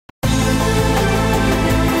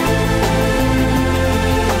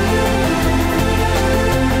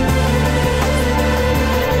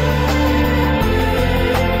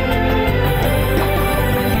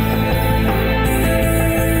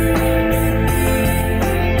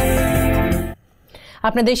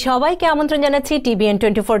আপনাদের সবাইকে আমন্ত্রণ জানাচ্ছি TBN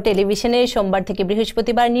 24 টেলিভিশনের সোমবার থেকে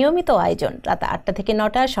বৃহস্পতিবার নিয়মিত আয়োজন রাত 8টা থেকে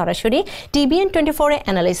 9টা সরাসরি TBN 24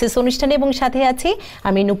 অ্যানালাইসিস অনুষ্ঠানে এবং সাথে আছি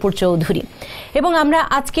আমি নূপুর চৌধুরী এবং আমরা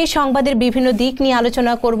আজকে সংবাদের বিভিন্ন দিক নিয়ে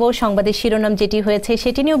আলোচনা করব। সংবাদের শিরোনাম যেটি হয়েছে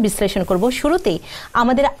সেটি নিয়েও বিশ্লেষণ করব। শুরুতেই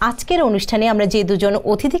আমাদের আজকের অনুষ্ঠানে আমরা যে দুজন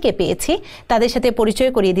অতিথিকে পেয়েছি তাদের সাথে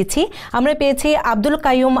পরিচয় করিয়ে দিচ্ছি। আমরা পেয়েছি আব্দুল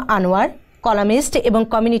কাইয়ুম আনোয়ার, কলামিস্ট এবং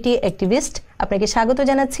কমিউনিটি অ্যাক্টিভিস্ট। আপনাকে স্বাগত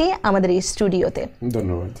জানাচ্ছি আমাদের এই স্টুডিওতে।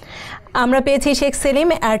 ধন্যবাদ। আমরা পেয়েছি শেখ সেলিম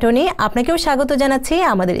অ্যাটর্নি, আপনাকেও স্বাগত জানাচ্ছি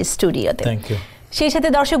আমাদের স্টুডিওতে। Thank you. সেই সাথে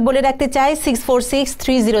দর্শক বলে রাখতে চাই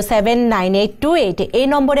 6463079828 এই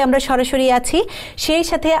নম্বরে আমরা সরাসরি আছি। সেই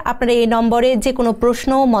সাথে আপনারা এই নম্বরে যে কোনো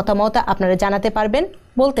প্রশ্ন মতামত আপনারা জানাতে পারবেন,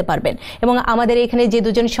 বলতে পারবেন এবং আমাদের এখানে যে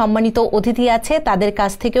দুজন সম্মানিত অতিথি আছে তাদের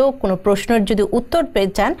কাছ থেকেও কোনো প্রশ্নের যদি উত্তর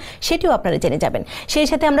পেতে চান সেটিও আপনারা জেনে যাবেন। সেই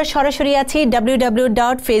সাথে আমরা সরাসরি আছি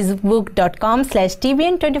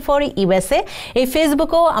www.facebook.com/TBN24USA। এই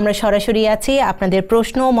ফেসবুকেও আমরা সরাসরি আছি, আপনাদের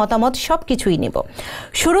প্রশ্ন মতামত সব কিছুই নেব।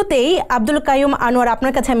 শুরুতেই আব্দুল কাইয়ুম আনোয়ার,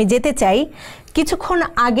 আপনার কাছে আমি যেতে চাই। কিছুক্ষণ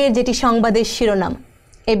আগের যেটি সংবাদের শিরোনাম,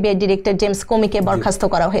 FBI ডিরেক্টর জেমস কোমিকে বরখাস্ত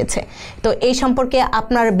করা হয়েছে, তো এই সম্পর্কে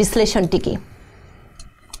আপনার বিশ্লেষণটি কি?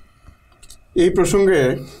 এই প্রসঙ্গে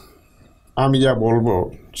আমি যা বলবো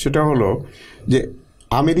সেটা হলো যে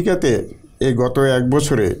আমেরিকাতে এই গত এক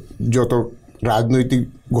বছরে যত রাজনৈতিক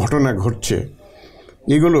ঘটনা ঘটছে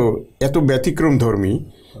এগুলো এত ব্যতিক্রমধর্মী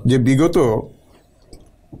যে বিগত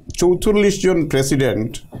 44 জন প্রেসিডেন্ট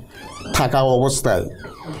থাকা অবস্থায়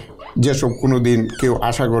যেসব কোনো দিন কেউ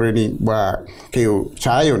আশা করেনি বা কেউ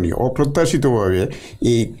চায়ওনি, অপ্রত্যাশিতভাবে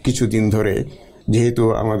এই কিছুদিন ধরে যেহেতু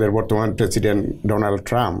আমাদের বর্তমান প্রেসিডেন্ট ডোনাল্ড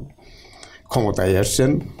ট্রাম্প ক্ষমতায়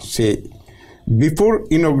আসছেন, সে before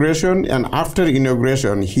ইনগ্রেশন and after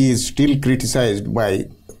ইনগ্রেশন he is still criticised by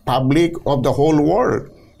public of the whole world,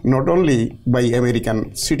 not only by American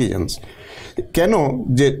citizens. কেন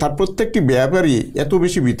যে তার প্রত্যেকটি ব্যাপারই এত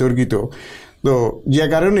বেশি বিতর্কিত, তো যে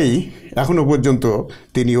কারণেই এখনও পর্যন্ত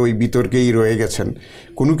তিনি ওই বিতর্কেই রয়ে গেছেন,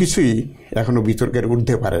 কোনো কিছুই এখনও বিতর্কের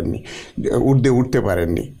উঠতে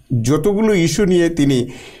পারেননি। যতগুলো ইস্যু নিয়ে তিনি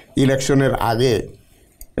ইলেকশনের আগে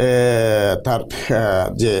তার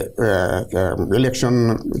যে ইলেকশন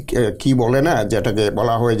কি বলে না, যেটাকে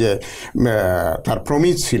বলা হয় যে তার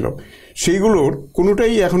প্রমিস ছিল, সেইগুলোর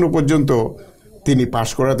কোনোটাই এখনও পর্যন্ত তিনি পাশ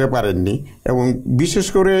করাতে পারেননি। এবং বিশেষ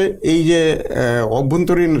করে এই যে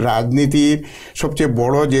অভ্যন্তরীণ রাজনীতির সবচেয়ে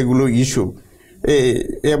বড় যেগুলো ইস্যু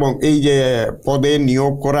এবং এই যে পদে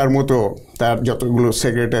নিয়োগ করার মতো তার যতগুলো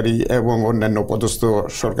সেক্রেটারি এবং অন্যান্য পদস্থ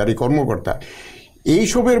সরকারি কর্মকর্তা,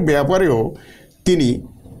 এইসবের ব্যাপারেও তিনি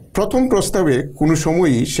প্রথম প্রস্তাবে কোনো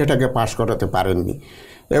সময়ই সেটাকে পাশ করাতে পারেননি।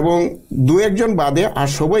 এবং দু একজন বাদে আর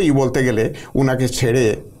সবাই বলতে গেলে ওনাকে ছেড়ে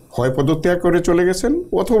হয় পদত্যাগ করে চলে গেছেন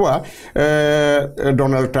অথবা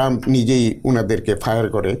ডোনাল্ড ট্রাম্প নিজেই ওনাদেরকে ফায়ার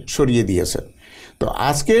করে সরিয়ে দিয়েছেন। তো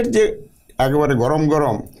আজকের যে একেবারে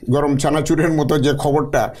গরম চানাচুরের মতো যে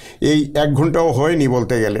খবরটা, এই 1 ঘন্টাও হয়নি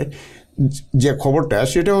বলতে গেলে, যে খবরটা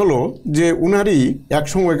সেটা হলো যে উনারই এক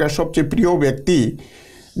সময়কার সবচেয়ে প্রিয় ব্যক্তি,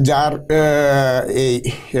 যার এই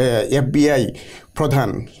FBI প্রধান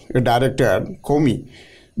ডাইরেক্টর কমি,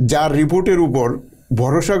 যার রিপোর্টের উপর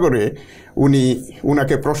ভরসা করে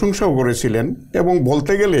উনাকে প্রশংসাও করেছিলেন এবং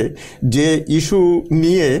বলতে গেলে যে ইস্যু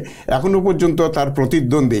নিয়ে এখনও পর্যন্ত তার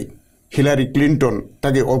প্রতিদ্বন্দ্বী হিলারি ক্লিন্টন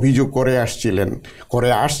তাকে অভিযোগ করে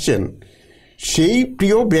আসছেন, সেই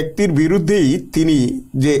প্রিয় ব্যক্তির বিরুদ্ধেই তিনি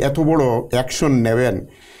যে এত বড় অ্যাকশন নেবেন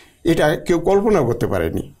এটা কেউ কল্পনা করতে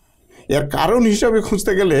পারেনি। এর কারণ হিসাবে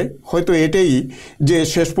খুঁজতে গেলে হয়তো এটাই যে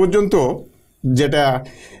শেষ পর্যন্ত যেটা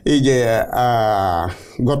এই যে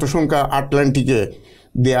গত সংখ্যা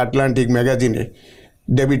দি আটলান্টিক ম্যাগাজিনে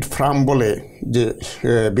ডেভিড ফ্রাম বলে যে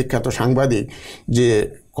বিখ্যাত সাংবাদিক যে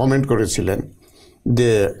কমেন্ট করেছিলেন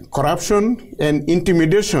যে corruption and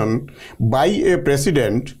intimidation by A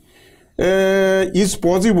president is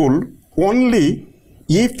possible only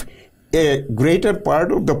if A greater part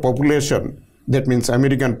of the population, that means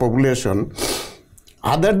American population,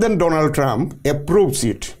 other than Donald Trump approves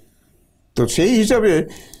it. তো সেই হিসাবে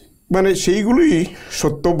মানে সেইগুলোই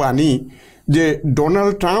সত্যবাণী যে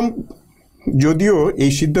ডোনাল্ড ট্রাম্প যদিও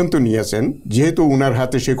এই সিদ্ধান্ত নিয়েছেন, যেহেতু উনার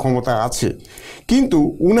হাতে সে ক্ষমতা আছে, কিন্তু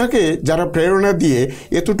উনাকে যারা প্রেরণা দিয়ে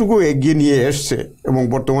এতটুকু এগিয়ে নিয়ে এসছে এবং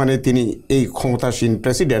বর্তমানে তিনি এই ক্ষমতাসীন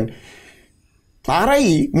প্রেসিডেন্ট, তারাই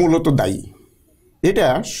মূলত দায়ী। এটা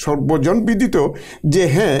সর্বজনবিদিত যে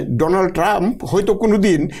হ্যাঁ, ডোনাল্ড ট্রাম্প হয়তো কোনো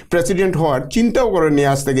দিন প্রেসিডেন্ট হওয়ার চিন্তাও করেনি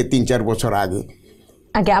আজ থেকে 3-4 বছর আগে,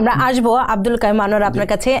 আগে আমরা আসবো আব্দুল কাইয়ুম আনোয়ার আপনার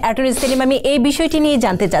কাছে। অ্যাটর্নি সেলিম, আমি এই বিষয়টি নিয়ে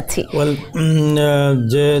জানতে চাচ্ছি।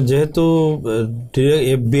 যেহেতু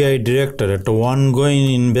FBI ডিরেক্টর একটা অনগোয়িং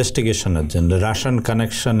ইনভেস্টিগেশনের জন্য রাশিয়ান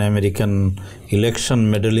কানেকশন আমেরিকান ইলেকশন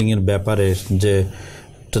মেডেলিংয়ের ব্যাপারে যে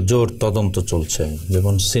একটা জোর তদন্ত চলছে,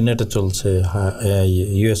 যেমন সিনেটে চলছে,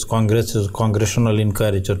 US কংগ্রেশনাল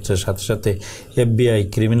ইনকোয়ারি চলছে, সাথে সাথে FBI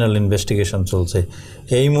ক্রিমিনাল ইনভেস্টিগেশন চলছে।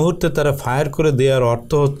 এই মুহূর্তে তারা ফায়ার করে দেওয়ার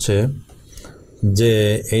অর্থ হচ্ছে যে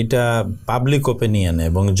এইটা পাবলিক ওপিনিয়নে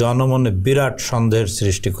এবং জনমনে বিরাট সন্দেহের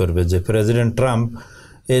সৃষ্টি করবে যে প্রেসিডেন্ট ট্রাম্প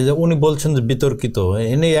এই যে উনি বলছেন যে বিতর্কিত,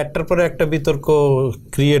 এনে একটার পরে একটা বিতর্ক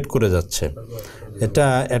ক্রিয়েট করে যাচ্ছে। এটা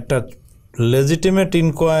একটা লেজিটিমেট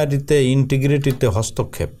ইনকোয়ারিতে ইন্টিগ্রিটিতে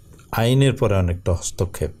হস্তক্ষেপ, আইনের পরে অনেকটা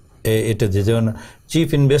হস্তক্ষেপ। এটা যে যেমন চিফ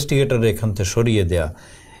ইনভেস্টিগেটর এখান থেকে সরিয়ে দেয়া,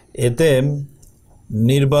 এতে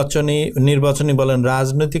নির্বাচনী বলেন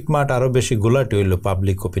রাজনৈতিক মাঠ আরও বেশি ঘোলাটে হইল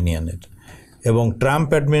পাবলিক ওপিনিয়নের, এবং ট্রাম্প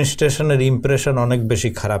অ্যাডমিনিস্ট্রেশনের ইমপ্রেশন অনেক বেশি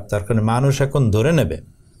খারাপ। তার কারণে মানুষ এখন ধরে নেবে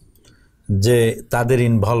যে তাদের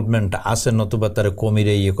ইনভলভমেন্ট আছে, নতুবা তারা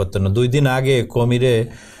কমিরে ইয়ে করতে না। 2 দিন আগে কমিরে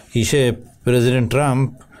প্রেসিডেন্ট ট্রাম্প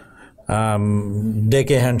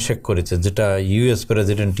ডেকে হ্যান্ডশেক করেছে, যেটা US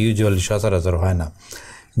প্রেসিডেন্ট ইউজুয়ালি সচরাচর হয় না।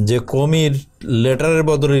 যে কমির লেটারের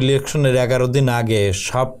বদলে ইলেকশনের 11 দিন আগে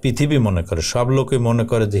সব পৃথিবী মনে করে, সব লোকই মনে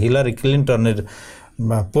করে যে হিলারি ক্লিন্টনের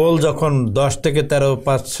পোল যখন 10 থেকে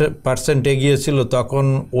 13% এগিয়েছিল, তখন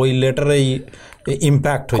ওই লেটারেই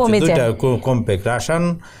ইম্প্যাক্ট হয়েছে। দুইটা কম্প্যাক্ট, রাশিয়ান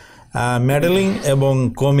মেডেলিং এবং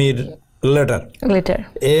কমির লেটার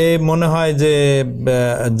এ মনে হয়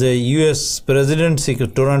যে US প্রেসিডেন্সিকে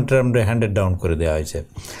ডোনাল্ড ট্রাম্পে হ্যান্ডেড ডাউন করে দেওয়া হয়েছে।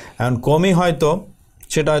 এখন কমি হয়তো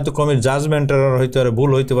সেটা হয়তো কমির জাজমেন্টের হইতে পারে, ভুল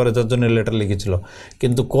হইতে পারে, যার জন্য লেটার লিখেছিল।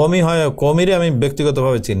 কিন্তু কমিরে আমি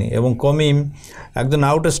ব্যক্তিগতভাবে চিনি, এবং কমি একজন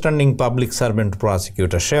আউটস্ট্যান্ডিং পাবলিক সার্ভেন্ট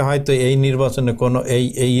প্রসিকিউটর। সে হয়তো এই নির্বাচনে কোনো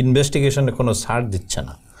এই ইনভেস্টিগেশনে কোনো ছাড় দিচ্ছে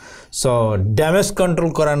না। সো ড্যামেজ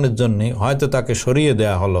কন্ট্রোল করানোর জন্যে হয়তো তাকে সরিয়ে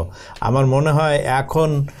দেওয়া হলো। আমার মনে হয় এখন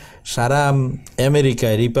সারা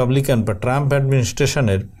আমেরিকায় রিপাবলিকান বা ট্রাম্প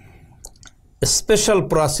অ্যাডমিনিস্ট্রেশনের স্পেশাল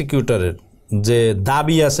প্রসিকিউটরের যে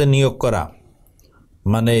দাবি আছে নিয়োগ করা,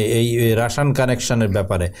 মানে এই রাশিয়ান কানেকশনের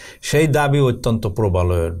ব্যাপারে, সেই দাবি অত্যন্ত প্রবল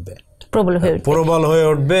হয়ে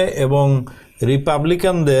উঠবে এবং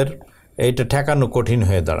রিপাবলিকানদের এইটা ঠেকানো কঠিন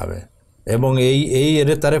হয়ে দাঁড়াবে। এবং এই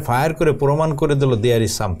এরে তারে ফায়ার করে প্রমাণ করে দিল there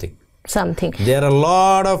is something, there R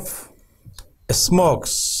lot of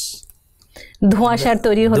smokes, ধোঁয়াশার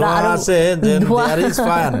তৈরি হলো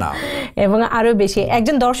এবং আরো বেশি।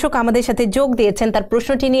 একজন দর্শক আমাদের সাথে যোগ দিয়েছেন, তার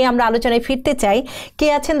প্রশ্নটি নিয়ে আমরা আলোচনায় ফিরতে চাই। কে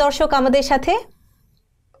আছেন দর্শক আমাদের সাথে?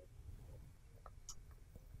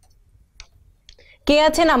 কে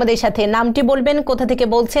আছেন আমাদের সাথে? নামটি বলবেন, কোথা থেকে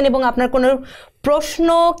বলছেন, এবং আপনার কোনো প্রশ্ন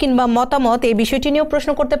কিংবা মতামত এই বিষয়টি নিয়েও প্রশ্ন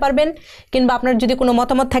করতে পারবেন, কিংবা আপনার যদি কোনো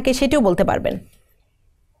মতামত থাকে সেটিও বলতে পারবেন।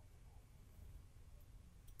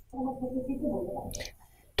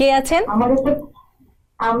 কে আছেন?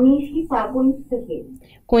 আমি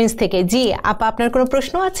কুইন্স থেকে। জি আপা, আপনার কোনো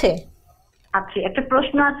প্রশ্ন আছে? আচ্ছা, একটা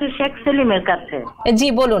প্রশ্ন আছে শেখ সেলিমের কাছে। জি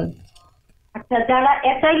বলুন। আচ্ছা, যারা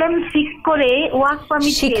অ্যাসাইলাম ফিক্স করে ওয়ার্ক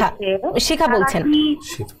পারমিট শিখা বলছেন,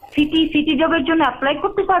 সিটি জবের জন্য অ্যাপ্লাই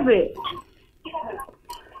করতে পারবে?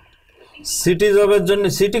 সিটি জবের জন্য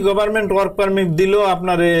সিটি গভর্নমেন্ট ওয়ার্ক পারমিট দিলেও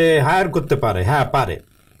আপনারে হায়ার করতে পারে, হ্যাঁ পারে,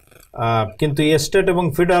 কিন্তু স্টেট এবং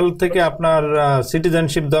ফেডারেল থেকে আপনার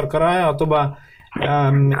সিটিজেনশিপ দরকার হয়, অথবা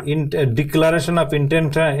declaration of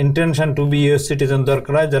intention to B US citizen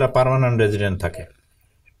দরকার হয় যারা পার্মানেন্ট রেজিডেন্ট থাকে।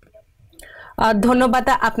 ধন্যবাদ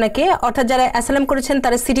আপনাকে। অর্থাৎ যারা অ্যাসাইলাম করেছেন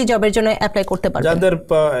তারা সিটি জবের জন্য অ্যাপ্লাই করতে পারবে। যাদের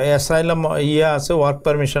অ্যাসাইলাম আছে, ওয়ার্ক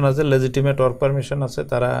পারমিশন আছে, লেজিটিমেট ওয়ার্ক পারমিশন আছে,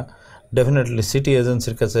 তারা ডেফিনেটলি সিটি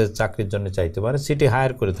এজেন্সির কাছে চাকরির জন্য চাইতে পারে। সিটি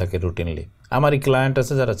হায়ার করে থাকে রুটিনলি। আমারই ক্লায়েন্ট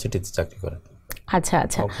আছে যারা সিটিতে চাকরি করে। আচ্ছা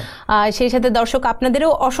আচ্ছা, সেই সাথে দর্শক আপনাদেরও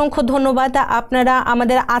অসংখ্য ধন্যবাদ। আপনারা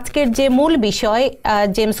আমাদের আজকের যে মূল বিষয়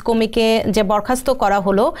জেমস কমিকে যে বরখাস্ত করা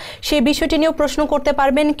হলো সেই বিষয়টি নিয়েও প্রশ্ন করতে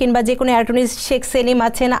পারবেন, কিংবা যে কোনো অ্যাটর্নি শেখ সেলিম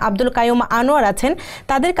আছেন, আব্দুল কাইয়ুম আনোয়ার আছেন,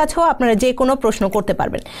 তাদের কাছেও আপনারা যে কোনো প্রশ্ন করতে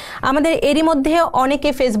পারবেন। আমাদের এরই মধ্যে অনেকে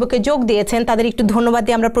ফেসবুকে যোগ দিয়েছেন, তাদের একটু ধন্যবাদ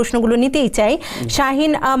দিয়ে আমরা প্রশ্নগুলো নিতেই চাই।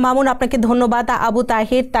 শাহিন মামুন, আপনাকে ধন্যবাদ। আবু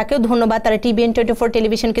তাহির, তাকেও ধন্যবাদ, তারা TBN24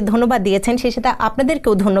 টেলিভিশনকে ধন্যবাদ দিয়েছেন, সেই সাথে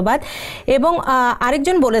আপনাদেরকেও ধন্যবাদ। এবং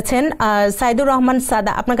আরেকজন বলেছেন সাইদুর রহমান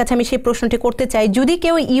সাদা, আপনার কাছে আমি সেই প্রশ্নটি করতে চাই, যদি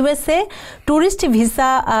কেউ USA ট্যুরিস্ট ভিসা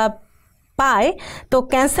পায় তো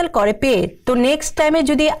ক্যান্সেল করে পেয়ে, তো নেক্সট টাইমে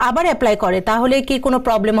যদি আবার অ্যাপ্লাই করে তাহলে কি কোনো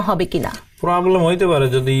প্রবলেম হবে কিনা? প্রবলেম হইতে পারে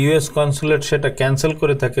যদি US কনসুলেট সেটা ক্যান্সেল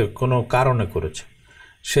করে থাকে, কোনো কারণে করেছে,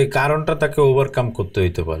 সেই কারণটা তাকে ওভারকাম করতে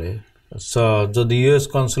হইতে পারে। যদি US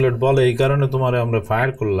কনসুলেট বলে এই কারণে তোমারে আমরা ফায়ার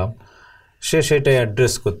করলাম, সে সেটাই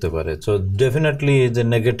অ্যাড্রেস করতে পারে। সো ডেফিনেটলি যে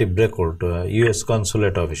নেগেটিভ রেকর্ড ইউএস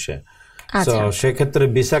কনসুলেট অফিসে। সো সেক্ষেত্রে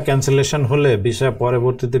ভিসা ক্যান্সেলেশন হলে ভিসা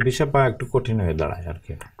পরবর্তীতে ভিসা পাওয়া একটু কঠিন হয়ে দাঁড়ায় আর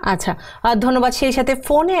কি। আচ্ছা, ধন্যবাদ। সেই সাথে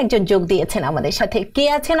ফোনে একজন যোগ দিয়েছেন আমাদের সাথে। কে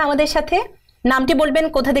আছেন আমাদের সাথে? নামটি বলবেন,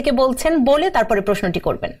 কোথা থেকে বলছেন, বলে তারপরে প্রশ্নটি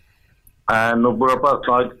করবেন।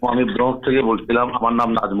 আমি ব্রঙ্ক থেকে বলছিলাম, আমার নাম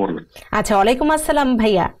নাজমুল। আচ্ছা, ওয়ালাইকুম আসসালাম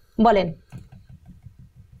ভাইয়া, বলেন।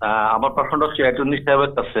 আমার প্রশ্নটা হচ্ছে অ্যাটর্নি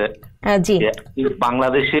সাহেবের কাছে। জি।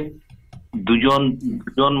 বাংলাদেশে দুজন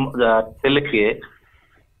ছেলেকে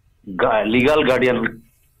লিগাল গার্ডিয়ান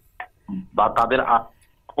বা তাদের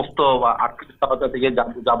সমস্ত আর্থিক সহায়তা থেকে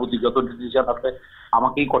যাবতীয় যত ডিসিশন আছে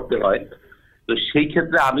আমাকেই করতে হয়। তো সেই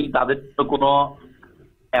ক্ষেত্রে আমি তাদের কোনো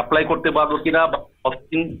অ্যাপ্লাই করতে পারবো কিনা, বা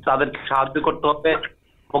তাদেরকে সাহায্য করতে হবে,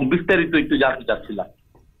 এবং বিস্তারিত একটু জানতে চাচ্ছিলাম।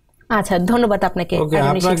 আচ্ছা, ধন্যবাদ আপনাকে।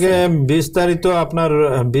 আপনাকে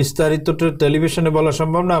বিস্তারিত টেলিভিশনে বলা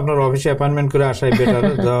সম্ভব না, আপনার অফিসে অ্যাপয়েন্টমেন্ট করে আসাই বেটার।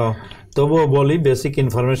 তবুও বলি বেসিক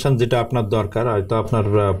ইনফরমেশন যেটা আপনার দরকার, হয়তো আপনার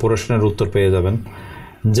প্রশ্নের উত্তর পেয়ে যাবেন।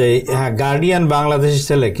 যে হ্যাঁ, গার্ডিয়ান বাংলাদেশি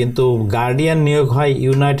ছেলে, কিন্তু গার্ডিয়ান নিয়োগ হয়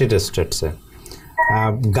ইউনাইটেড স্টেটসে।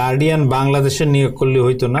 গার্ডিয়ান বাংলাদেশে নিয়োগ করলে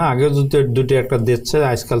হইতো না। আগেও দুটি একটা দিচ্ছে,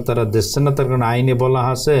 আজকাল তারা দিচ্ছে না। তার কারণ আইনে বলা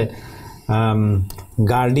আছে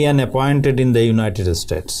guardian appointed in the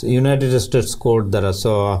United states court দ্বারা।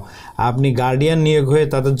 সো আপনি গার্ডিয়ান নিয়োগ হয়ে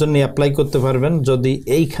তাদের জন্য অ্যাপ্লাই করতে পারবেন যদি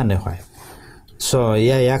এইখানে হয়। So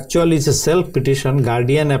actually it's a self petition.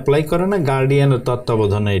 Guardian apply করে না, গার্ডিয়ানের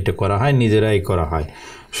তত্ত্বাবধানে এটা করা হয়, নিজেরাই করা হয়।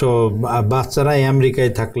 সো বাচ্চারা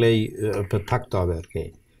আমেরিকায় থাকলেই থাকতে হবে আর কি।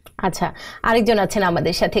 আচ্ছা, আরেকজন আছেন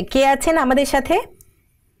আমাদের সাথে। কে আছেন আমাদের সাথে?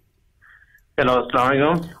 হ্যালো, আসসালামু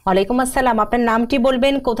আলাইকুম। ওয়ালাইকুম আসসালাম। আপনার নামটি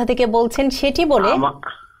বলবেন, কোথা থেকে বলছেন সেটি বলে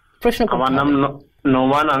প্রশ্ন করুন। আমার নাম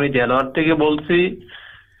নোমান, আমি দেলোয়ার থেকে বলছি।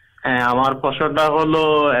 আমার প্রশ্নটা হলো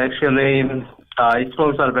অ্যাকচুয়ালি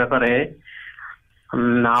স্পন্সর ব্যাপারে।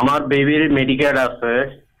 আমার বেবির মেডিকেল আছে,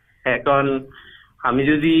 এখন আমি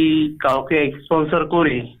যদি কাউকে স্পন্সর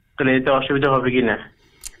করি তাহলে এতে অসুবিধা হবে কিনা,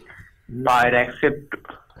 বা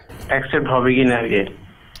অ্যাকসেপ্ট হবে কিনা আর কি।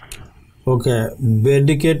 ওকে,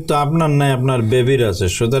 মেডিকেট তো আপনার নাই, আপনার বেবির আছে,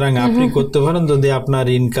 সুতরাং আপনি করতে পারেন যদি আপনার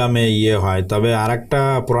ইনকামে হয়। তবে আরেকটা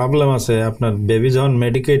প্রবলেম আছে, আপনার বেবি যখন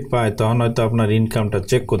মেডিকেট পায় তখন হয়তো আপনার ইনকামটা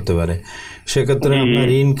চেক করতে পারে। সেক্ষেত্রে আপনার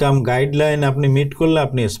ইনকাম গাইডলাইন আপনি মিট করলে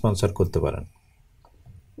আপনি স্পন্সর করতে পারেন।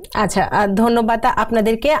 আচ্ছা, ধন্যবাদ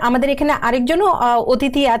আপনাদেরকে। আমাদের এখানে আরেকজনও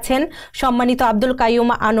অতিথি আছেন, সম্মানিত আব্দুল কাইয়ুম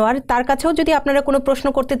আনোয়ার। তার কাছেও যদি আপনারা কোনো প্রশ্ন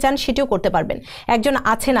করতে চান সেটিও করতে পারবেন। একজন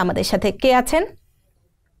আছেন আমাদের সাথে। কে আছেন?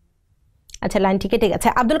 আচ্ছা, লাইনটি কেটে গেছে।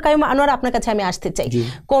 আব্দুল কাইয়ুম আনোয়ার, আপনার কাছে আমি আসতে চাই।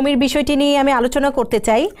 কমির বিষয়টি নিয়ে আমি আলোচনা করতে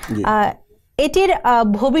চাই। এটির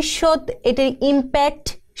ভবিষ্যৎ, এটির ইম্প্যাক্ট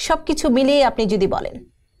সবকিছু মিলিয়ে আপনি যদি বলেন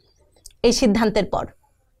এই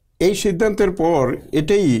সিদ্ধান্তের পর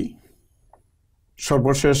এটাই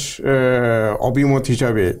সর্বশেষ অভিমত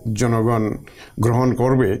হিসাবে জনগণ গ্রহণ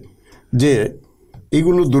করবে যে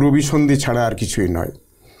এগুলো দুরভিসন্ধি ছাড়া আর কিছুই নয়।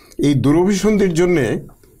 এই দুরভিসন্ধির জন্যে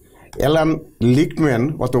অ্যালান লিচম্যান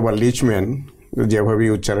অথবা লিচম্যান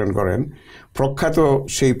যেভাবেই উচ্চারণ করেন, প্রখ্যাত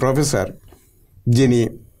সেই প্রফেসর যিনি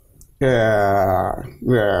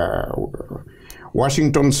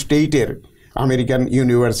ওয়াশিংটন স্টেটের আমেরিকান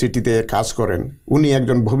ইউনিভার্সিটিতে কাজ করেন, উনি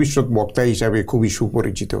একজন ভবিষ্যৎ বক্তা হিসাবে খুবই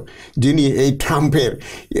সুপরিচিত, যিনি এই ট্রাম্পের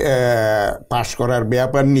পাশ করার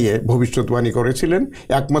ব্যাপার নিয়ে ভবিষ্যৎবাণী করেছিলেন।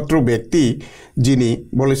 একমাত্র ব্যক্তি যিনি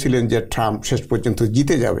বলেছিলেন যে ট্রাম্প শেষ পর্যন্ত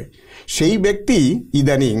জিতে যাবে। সেই ব্যক্তি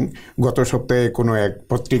ইদানিং গত সপ্তাহে কোনো এক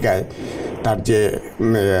পত্রিকায় তার যে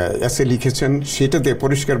এসে লিখেছেন সেটাতে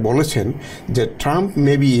পরিষ্কার বলেছেন যে ট্রাম্প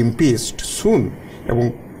মে বি ইমপিচড সুন, এবং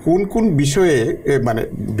কোন কোন বিষয়ে মানে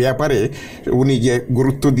ব্যাপারে উনি যে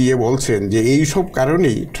গুরুত্ব দিয়ে বলছেন যে এই সব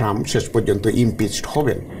কারণেই ট্রাম্প শেষ পর্যন্ত ইমপিচড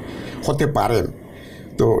হতে পারেন।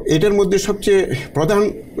 তো এটার মধ্যে সবচেয়ে প্রধান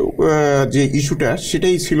যে ইস্যুটা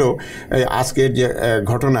সেটাই ছিল আজকের যে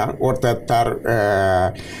ঘটনা, অর্থাৎ তার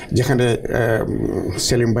যেখানে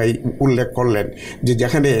সেলিম ভাই উল্লেখ করলেন যে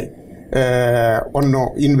যেখানে অন্য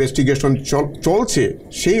ইনভেস্টিগেশন চলছে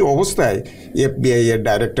সেই অবস্থায় FBI এর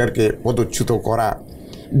ডাইরেক্টরকে পদচ্যুত করা,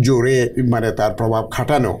 জোরে মানে তার প্রভাব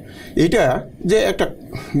খাটানো, এটা যে একটা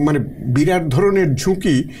মানে বিরাট ধরনের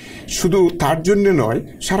ঝুঁকি শুধু তার জন্য নয়,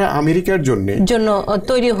 সারা আমেরিকার জন্য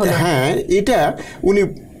তৈরি হলো। হ্যাঁ, এটা উনি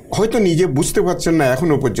হয়তো নিজে বুঝতে পারছেন না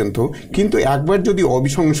এখনও পর্যন্ত, কিন্তু একবার যদি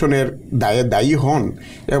অভিশংসনের দায়ে দায়ী হন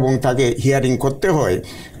এবং তাকে হিয়ারিং করতে হয়,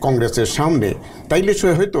 কংগ্রেসের সামনে, তাইলে সে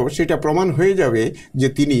হয়তো সেটা প্রমাণ হয়ে যাবে যে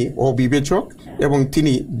তিনি অবিবেচক এবং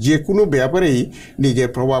তিনি যে কোনো ব্যাপারেই নিজের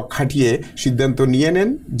প্রভাব খাটিয়ে সিদ্ধান্ত নিয়ে নেন,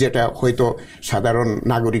 যেটা হয়তো সাধারণ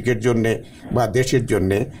নাগরিকের জন্যে বা দেশের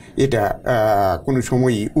জন্যে এটা কোনো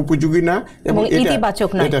সময়ই উপযোগী না এবং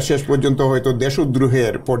এটা শেষ পর্যন্ত হয়তো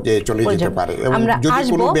দেশদ্রোহের পর্যায়ে চলে যেতে পারে। এবং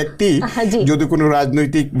যদি কোনো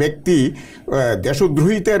রাজনৈতিক ব্যক্তি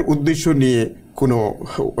দেশদ্রোহিতার উদ্দেশ্য নিয়ে কোনো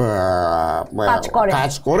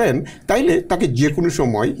কাজ করেন, তাইলে তাকে যে কোনো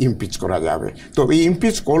সময় ইমপিচ করা যাবে। তো এই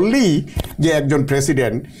ইমপিচ করলেই যে একজন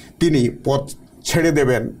প্রেসিডেন্ট তিনি পদ ছেড়ে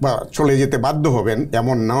দেবেন বা চলে যেতে বাধ্য হবেন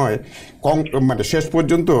এমন নয়, মানে শেষ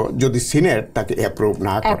পর্যন্ত যদি সিনেট তাকে অ্যাপ্রুভ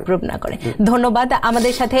না করে। ধন্যবাদ।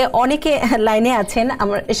 আমাদের সাথে অনেকে লাইনে আছেন,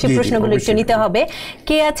 আমরা সেই প্রশ্নগুলো একটু নিতে হবে।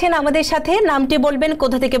 কে আছেন আমাদের সাথে? নামটি বলবেন,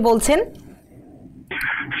 কোথা থেকে বলছেন?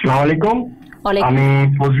 আসসালামু আলাইকুম, আমি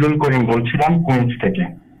ফজলুল করিম বলছিলাম কুইন্স থেকে।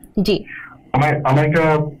 জি, আমার একটা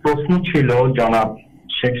প্রশ্ন ছিল জনাব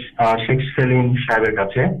শেখ সেলিম সাহেবের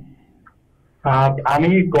কাছে।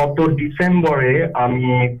 আমি গত ডিসেম্বরে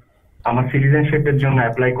আমার সিটিজেনশিপের জন্য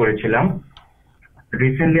অ্যাপ্লাই করেছিলাম।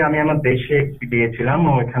 রিসেন্টলি আমি আমার দেশে গিয়েছিলাম,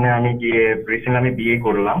 ওখানে আমি গিয়ে রিসেন্টলি আমি বিয়ে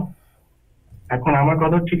করলাম। এখন আমার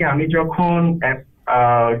কথা হচ্ছে কি, আমি যখন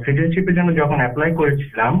সিটিজেনশিপের জন্য যখন অ্যাপ্লাই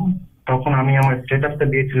করেছিলাম তখন আমি আমার স্ট্যাটাসটা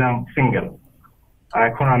দিয়েছিলাম সিঙ্গেল।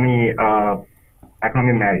 এখন আমি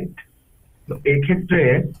ম্যারিড। তো এই ক্ষেত্রে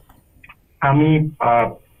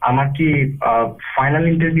আমার কি ফাইনাল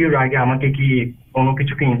ইন্টারভিউর আগে আমাকে কি কোনো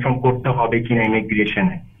কিছুকে ইনফর্ম করতে হবে কিনা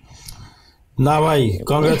ইমিগ্রেশনে? না ভাই,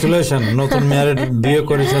 কংগ্রাচুলেশন, নতুন ম্যারিড বিয়ে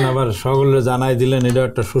করেছেন, আবার সকলে জানাই দিলেন, এটা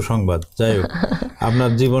একটা সুসংবাদ। যাই হোক,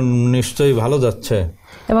 আপনার জীবন নিশ্চয়ই ভালো যাচ্ছে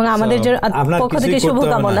এবং আমাদের পক্ষ থেকে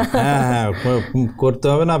শুভকামনা। হ্যাঁ, করতে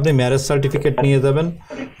হবে না। আপনি ম্যারেজ সার্টিফিকেট নিয়ে যাবেন,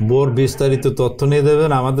 বোর বিস্তারিত তথ্য নিয়ে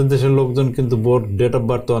দেবেন। আমাদের দেশের লোকজন কিন্তু বোর ডেট অফ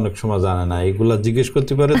বার্থ অনেক সময় জানে না, এগুলা জিজ্ঞেস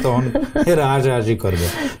করতে পারে, তখন এরা হাসাহাসি করবে।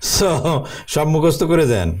 সব মুখস্থ করে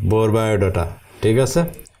দেন বোর বায়োডাটা, ঠিক আছে?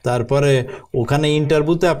 তারপরে ওখানে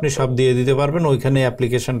ইন্টারভিউতে আপনি সব দিয়ে দিতে পারবেন, ওইখানে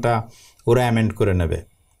অ্যাপ্লিকেশনটা ওরা অ্যামেন্ড করে নেবে।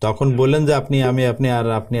 তখন বললেন যে আপনি আর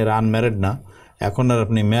আনম্যারিড না, এখন আর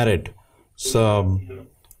আপনি ম্যারিড, সব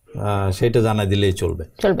সেটা জানাই দিলেই চলবে।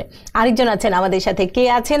 আরেকজন আছেন আমাদের সাথে। কে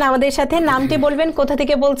আছেন আমাদের সাথে? নামটি বলবেন, কোথা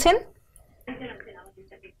থেকে বলছেন?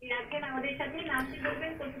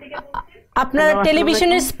 আপনার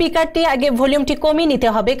টেলিভিশনের স্পিকারটি আগে ভলিউমটি কমিয়ে নিতে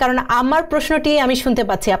হবে, কারণ আমার প্রশ্নটি আমি শুনতে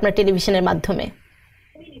পাচ্ছি আপনার টেলিভিশনের মাধ্যমে।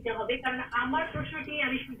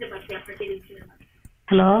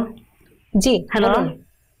 হ্যালো, জি, হ্যালো,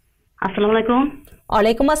 আসসালামু আলাইকুম।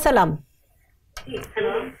 ওয়ালাইকুম আসসালাম।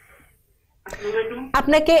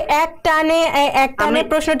 আপনাকে এক টানে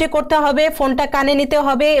প্রশ্নটি করতে হবে, ফোনটা কানে নিতে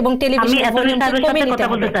হবে এবং টেলিভিশনের ভলিউমটা কমিয়ে নিতে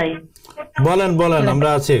হবে। বলেন, আমরা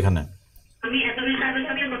আছি এখানে।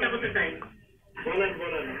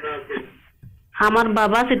 আমার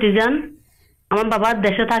বাবা সিটিজেন, আমার বাবা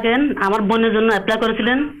দেশে থাকেন, আমার বোনের জন্য অ্যাপ্লাই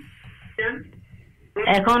করেছিলেন।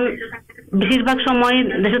 এখন বেশিরভাগ সময়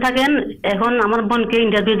দেশে থাকেন। এখন আমার বোনকে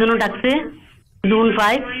ইন্টারভিউর জন্য ডাকছে জুন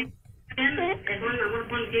 5।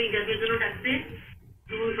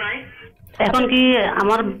 এখন কি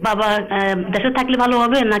আমার বাবা দেশে থাকলে ভালো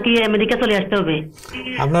হবে নাকি আমেরিকা চলে আসতে হবে?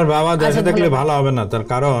 আপনার বাবা দেশে থাকলে ভালো হবে না, তার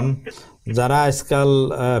কারণ যারা আজকাল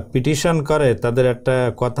পিটিশন করে তাদের একটা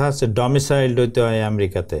কথা আছে, ডমিসাইল্ড হইতে হয়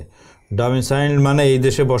আমেরিকাতে। ডমিসাইল্ড মানে এই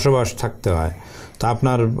দেশে বসবাস থাকতে হয়। তা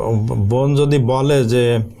আপনার বোন যদি বলে যে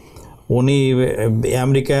উনি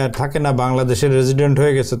আমেরিকায় থাকে না, বাংলাদেশের রেজিডেন্ট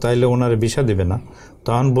হয়ে গেছে, তাইলে ওনার ভিসা দিবে না।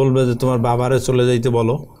 তখন বলবে যে তোমার বাবারে চলে যাইতে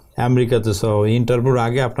বলো আমেরিকাতে। সো ইন্টারভিউর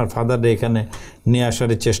আগে আপনার ফাদারে এখানে নিয়ে আসার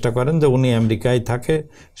চেষ্টা করেন যে উনি আমেরিকায় থাকে,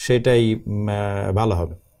 সেটাই ভালো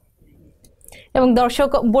হবে। এবং দর্শক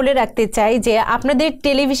বলে রাখতে চাই যে আপনাদের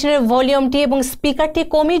টেলিভিশনের ভলিউমটি এবং স্পিকারটি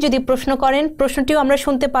কমিয়ে যদি প্রশ্ন করেন, প্রশ্নটিও আমরা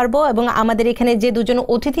শুনতে পারবো এবং আমাদের এখানে যে দুজন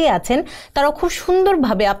অতিথি আছেন তারা খুব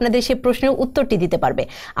সুন্দরভাবে আপনাদের সেই প্রশ্নের উত্তরটি দিতে পারবে।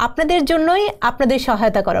 আপনাদের জন্যই আপনাদের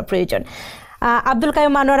সহায়তা করা প্রয়োজন। আব্দুল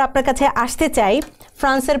কাইয়ুম আনোয়ার, আপনার কাছে আসতে চাই।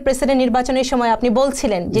 ফ্রান্সের প্রেসিডেন্ট নির্বাচনের সময় আপনি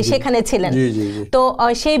বলছিলেন যে সেখানে ছিলেন, তো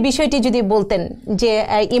সেই বিষয়টি যদি বলতেন যে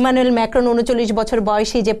ইমানুয়েল ম্যাক্রন 39 বছর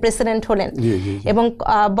বয়সী যে প্রেসিডেন্ট হলেন এবং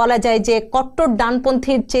বলা যায় যে কট্টর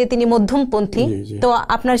ডানপন্থীর চেয়ে তিনি মধ্যমপন্থী, তো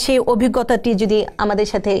আপনার সেই অভিজ্ঞতাটি যদি আমাদের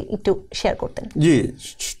সাথে একটু শেয়ার করতেন। জি,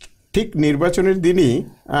 ঠিক নির্বাচনের দিনই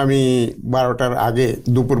আমি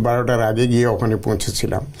দুপুর 12টার আগে গিয়ে ওখানে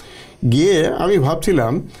পৌঁছেছিলাম। গিয়ে আমি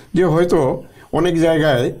ভাবছিলাম যে হয়তো অনেক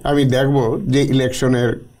জায়গায় আমি দেখব যে ইলেকশনের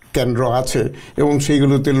কেন্দ্র আছে এবং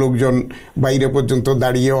সেইগুলোতে লোকজন বাইরে পর্যন্ত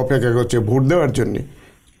দাঁড়িয়ে অপেক্ষা করছে ভোট দেওয়ার জন্যে,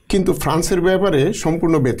 কিন্তু ফ্রান্সের ব্যাপারে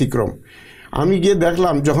সম্পূর্ণ ব্যতিক্রম। আমি গিয়ে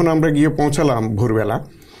দেখলাম, যখন আমরা গিয়ে পৌঁছালাম ভোরবেলা,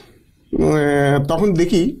 তখন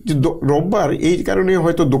দেখি যে রোববার এই কারণে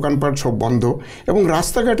হয়তো দোকানপাট সব বন্ধ এবং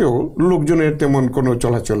রাস্তাঘাটেও লোকজনের তেমন কোনো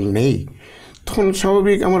চলাচল নেই। তখন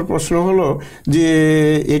স্বাভাবিক আমার প্রশ্ন হলো যে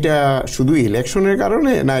এটা শুধু ইলেকশনের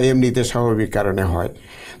কারণে না এমনিতে স্বাভাবিক কারণে হয়।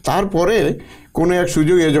 তারপরে কোনো এক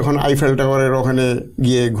সুযোগে যখন আইফেল টাওয়ারের ওখানে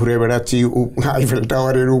গিয়ে ঘুরে বেড়াচ্ছি, আইফেল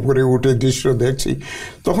টাওয়ারের উপরে উঠে দৃশ্য দেখছি,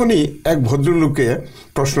 তখনই এক ভদ্রলোককে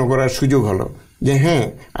প্রশ্ন করার সুযোগ হলো যে হ্যাঁ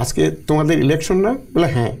আজকে তোমাদের ইলেকশন না? বলে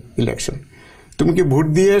হ্যাঁ ইলেকশন। তুমি কি ভোট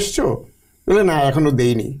দিয়ে এসছো? বলে না এখনও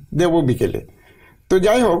দেইনি, দেবো বিকেলে। তো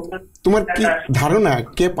যাই হোক, তোমার কি ধারণা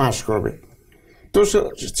কে পাস করবে? তো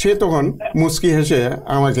সে তখন মুচকি হেসে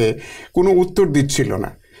আমাকে কোনো উত্তর দিচ্ছিল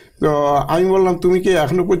না। তো আমি বললাম তুমি কি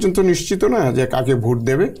এখনো পর্যন্ত নিশ্চিত না যে কাকে ভোট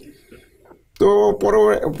দেবে? তো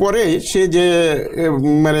পরে সে যে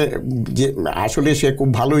মানে যে আসলে সে খুব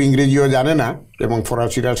ভালো ইংরেজিও জানে না এবং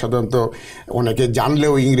ফরাসিরা সাধারণত অনেকে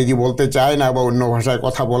জানলেও ইংরেজি বলতে চায় না বা অন্য ভাষায়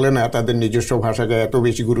কথা বলে না, তাদের নিজস্ব ভাষাকে এত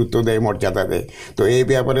বেশি গুরুত্ব দেয়, মর্যাদা দেয়। তো এই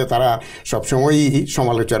ব্যাপারে তারা সবসময়ই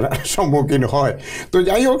সমালোচনার সম্মুখীন হয়। তো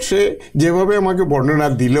যাই হোক, সে যেভাবে আমাকে বর্ণনা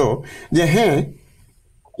দিল যে হ্যাঁ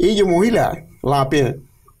এই যে মহিলা লাপে,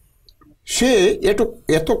 সে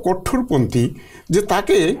এত কঠোরপন্থী যে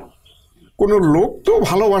তাকে কোনো লোক তো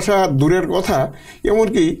ভালোবাসা দূরের কথা,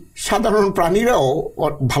 এমনকি সাধারণ প্রাণীরাও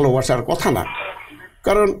ভালোবাসার কথা না।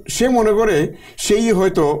 কারণ সে মনে করে সেই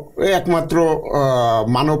হয়তো একমাত্র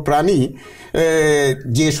মানব প্রাণী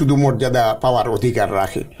যে শুধু মর্যাদা পাওয়ার অধিকার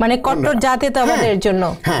রাখে। মানে কট্টর জাতীয়তাবাদের জন্য।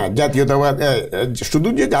 হ্যাঁ, জাতীয়তাবাদ, শুধু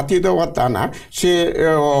যে জাতীয়তাবাদ তা না, সে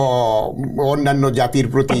অন্যান্য জাতির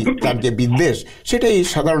প্রতি তার যে বিদ্বেষ সেটাই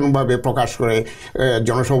সাধারণভাবে প্রকাশ করে।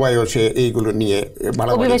 জনসভায়ও সে এইগুলো নিয়ে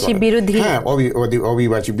অভিবাসী বিরোধী। হ্যাঁ,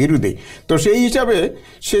 অভিবাসী বিরোধী। তো সেই হিসাবে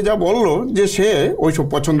সে যা বলল যে সে ওইসব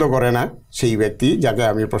পছন্দ করে না, সেই ব্যক্তি যাকে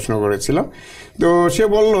আমি প্রশ্ন করেছিলাম। তো সে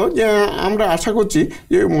বলল যে আমরা আশা করছি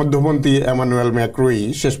যে মধ্যপন্থী এমানুয়েল ম্যাক্রোই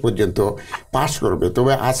শেষ পর্যন্ত পাস করবে।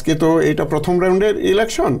 তবে আজকে তো এটা প্রথম রাউন্ডের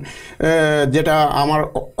ইলেকশন, যেটা আমার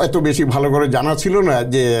এত বেশি ভালো করে জানা ছিল না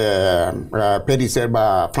যে প্যারিসের বা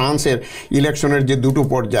ফ্রান্সের ইলেকশনের যে দুটো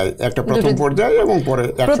পর্যায়, একটা প্রথম পর্যায় এবং পরে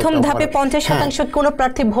প্রথম ধাপে 50% কোনো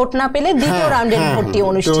প্রার্থী ভোট না পেলে দ্বিতীয় রাউন্ডের ভোটটি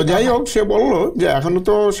অনুষ্ঠিত হয়। তো যাই হোক, সে বলল যে এখনো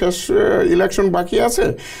তো শেষ ইলেকশন বাকি আছে,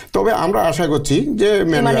 তবে আমরা আশা করছি যে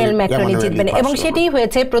ইমানুয়েল ম্যাক্রোনি জিতবেন এবং সেটাই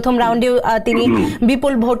হয়েছে। প্রথম রাউন্ডেও তিনি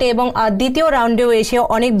বিপুল ভোটে এবং দ্বিতীয় রাউন্ডেও এসে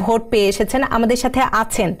অনেক ভোট পেয়ে এসেছেন। আমাদের সাথে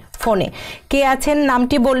আছেন ফোনে, কে আছেন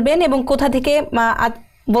নামটি বলবেন এবং কোথা থেকে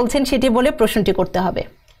বলছেন সেটি বলে প্রশ্নটি করতে হবে।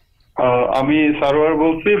 আমি সারোয়ার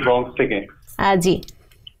বলছি ব্রঙ্কস থেকে। জি,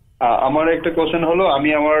 আমার একটা কোশ্চেন হলো, আমি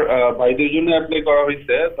আমার ভাইদের জন্য অ্যাপ্লাই করা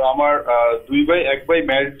হয়েছে। তো আমার দুই ভাই, এক ভাই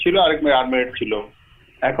ম্যারিড ছিল, আরেক ভাই আনম্যারিড ছিল।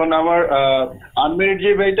 এখন আমার আনমেরিড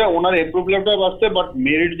যে ভাইটা, ওনার এপ্রুভ লেটার আসছে, বাট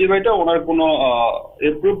মেরিড যে ভাইটা ওনার কোনো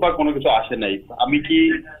এপ্রুভ বা কোনো কিছু আসে নাই। আমি কি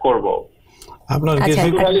করব? আপনার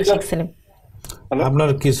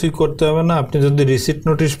কিছুই করতে হবে না। আপনি যদি রিসিট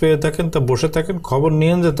নোটিশ পেয়ে থাকেন তা বসে থাকেন, খবর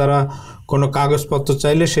নিয়েন যে তারা কোনো কাগজপত্র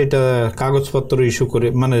চাইলে সেটা কাগজপত্র ইস্যু করে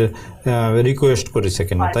মানে রিকোয়েস্ট করেছে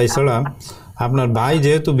কিনা। তাই ছাড়া আপনার ভাই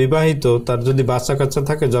যেহেতু বিবাহিত, তার যদি বাচ্চা কাচ্চা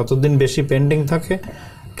থাকে, যতদিন বেশি পেন্ডিং থাকে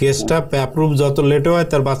কেসটা অ্যাপ্রুভ যত লেট হয়,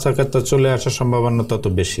 তার বাচ্চা কাচ্চা চলে আসার সম্ভাবনা তত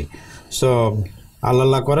বেশি। সো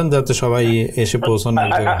আল্লাহ করেন যাতে সবাই এসে পৌঁছানো।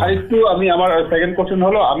 আমি আমার সেকেন্ড কোশ্চেন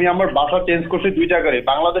হলো, আমি আমার বাসা চেঞ্জ করছি 2 জায়গায়,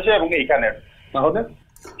 বাংলাদেশে এবং এইখানে, তাহলে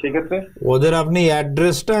ঠিক আছে? ওদের আপনি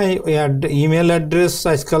অ্যাড্রেসটা, ইমেল অ্যাড্রেস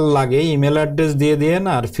আজকাল লাগে, ইমেল অ্যাড্রেস দিয়ে দিয়েন,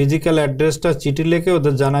 আর ফিজিক্যাল অ্যাড্রেসটা চিঠি লিখে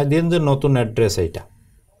ওদের জানাই দিন যে নতুন অ্যাড্রেস এইটা,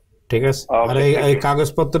 ঠিক আছে? আর এই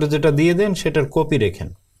কাগজপত্র যেটা দিয়ে দেন সেটার কপি রেখেন।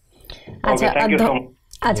 আচ্ছা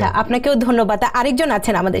আচ্ছা, আপনাকেও ধন্যবাদ। আরেকজন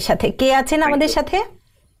আছেন আমাদের সাথে, কে আছেন আমাদের সাথে?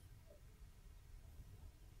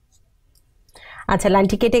 আচ্ছা,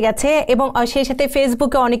 লাইনটি কেটে গেছে এবং সেই সাথে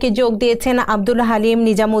ফেসবুকে অনেকে যোগ দিয়েছেন। আব্দুল হালিম,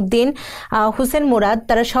 নিজামুদ্দিন, হুসেন মুরাদ,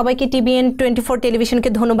 তারা সবাইকে TBN 24 টেলিভিশনকে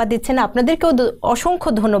ধন্যবাদ দিচ্ছেন। আপনাদেরকেও অসংখ্য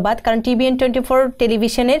ধন্যবাদ, কারণ TBN 24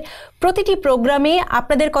 টেলিভিশনের প্রতিটি প্রোগ্রামে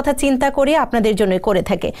আপনাদের কথা চিন্তা করে আপনাদের জন্য করে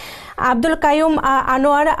থাকে। আব্দুল কাইয়ুম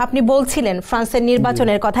আনোয়ার, আপনি বলছিলেন ফ্রান্সের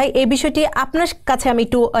নির্বাচনের কথায়, এই বিষয়টি আপনার কাছে আমি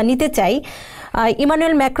একটু নিতে চাই।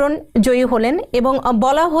 ইমানুয়েল ম্যাক্রন জয়ী হলেন এবং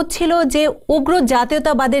বলা হচ্ছিল যে উগ্র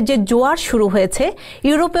জাতীয়তাবাদের যে জোয়ার শুরু হয়েছে,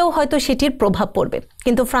 ইউরোপেও হয়তো সেটির প্রভাব পড়বে।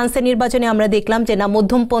 কিন্তু ফ্রান্সের নির্বাচনে আমরা দেখলাম যে না,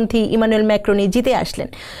 মধ্যমপন্থী ইমানুয়েল ম্যাক্রনই জিতে আসলেন।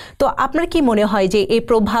 তো আপনার কি মনে হয় যে এই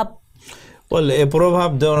প্রভাব? এ প্রভাব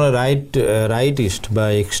যেমন রাইটিস্ট বা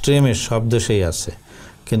এক্সট্রিমিস্ট সব দেশেই আছে,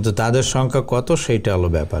 কিন্তু তাদের সংখ্যা কত সেইটা হলো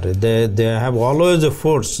ব্যাপারে। They have always a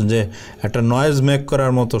force, যে একটা নয়েজ মেক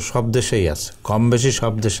করার মতো সব দেশেই আছে, কম বেশি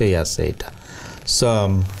সব দেশেই আছে এটা। সো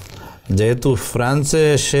যেহেতু ফ্রান্সে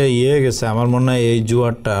সে গেছে, আমার মনে হয় এই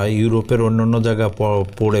জুয়ারটা ইউরোপের অন্য জায়গা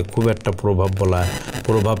পড়ে খুব একটা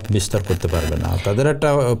প্রভাব বিস্তার করতে পারবে না। তাদের একটা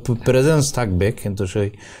প্রেজেন্স থাকবে, কিন্তু সেই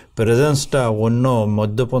প্রেজেন্সটা অন্য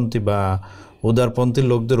মধ্যপন্থী বা উদারপন্থী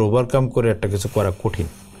লোকদের ওভারকাম করে একটা কিছু করা কঠিন।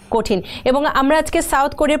 এবং আমরা আজকে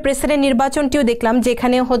সাউথ কোরিয়ার প্রেসিডেন্ট নির্বাচনটিও দেখলাম,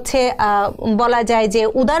 যেখানে হচ্ছে বলা যায় যে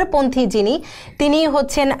উদারপন্থী তিনি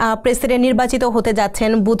হচ্ছেন প্রেসিডেন্ট নির্বাচিত হতে যাচ্ছেন।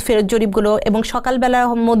 বুথ ফেরত জরিপগুলো এবং সকালবেলার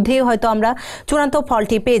মধ্যেই হয়তো আমরা চূড়ান্ত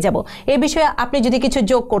ফলটি পেয়ে যাব। এই বিষয়ে আপনি যদি কিছু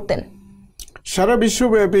যোগ করতেন। সারা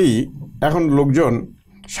বিশ্বব্যাপী এখন লোকজন,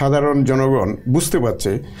 সাধারণ জনগণ বুঝতে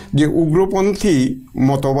পারছে যে উগ্রপন্থী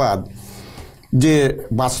মতবাদ যে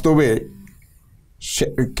বাস্তবে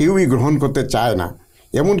কেউই গ্রহণ করতে চায় না।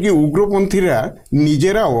 এমনকি উগ্রপন্থীরা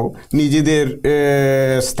নিজেরাও নিজেদের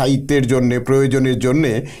স্থায়িত্বের জন্যে, প্রয়োজনের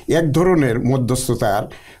জন্যে এক ধরনের মধ্যস্থতার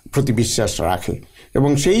প্রতি বিশ্বাস রাখে।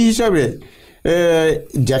 এবং সেই হিসাবে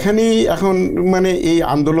যেখানেই এখন মানে এই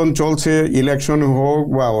আন্দোলন চলছে, ইলেকশন হোক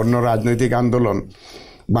বা অন্য রাজনৈতিক আন্দোলন,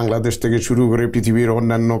 বাংলাদেশ থেকে শুরু করে পৃথিবীর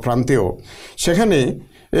অন্যান্য প্রান্তেও, সেখানে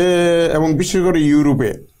এবং বিশেষ করে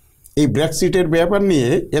ইউরোপে এই ব্রেক্সিটের ব্যাপার নিয়ে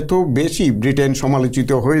এত বেশি ব্রিটেন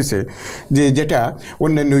সমালোচিত হয়েছে যে যেটা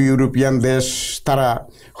অন্যান্য ইউরোপিয়ান দেশ তারা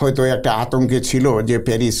হয়তো একটা আতঙ্কে ছিল যে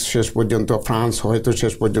প্যারিস শেষ পর্যন্ত, ফ্রান্স হয়তো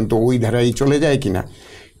শেষ পর্যন্ত ওই ধারায় চলে যায় কিনা।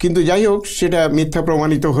 কিন্তু যাই হোক, সেটা মিথ্যা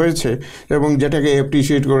প্রমাণিত হয়েছে এবং যেটাকে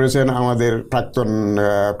অ্যাপ্রিসিয়েট করেছেন আমাদের প্রাক্তন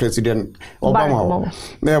প্রেসিডেন্ট ওবামাও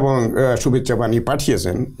এবং শুভেচ্ছা বাণী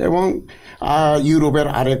পাঠিয়েছেন। এবং ইউরোপের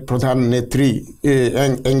আরেক প্রধান নেত্রী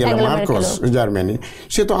অ্যাঙ্গেলা মার্কেল, জার্মানি,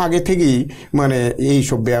 সে তো আগে থেকেই মানে এই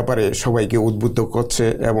সব ব্যাপারে সবাইকে উদ্বুদ্ধ করছে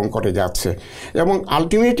এবং করে যাচ্ছে। এবং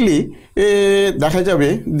আলটিমেটলি দেখা যাবে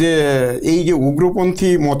যে এই যে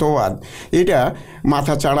উগ্রপন্থী মতবাদ, এটা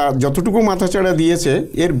মাথাচাড়া, যতটুকু মাথাচাড়া দিয়েছে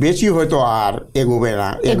এর বেশি হয়তো আর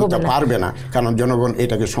এগোতে পারবে না, কারণ জনগণ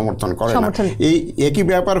এটাকে সমর্থন করে না। এই একই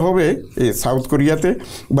ব্যাপার হবে সাউথ কোরিয়াতে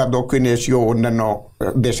বা দক্ষিণ এশীয় অন্যান্য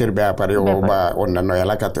দেশের ব্যাপারেও বা অন্যান্য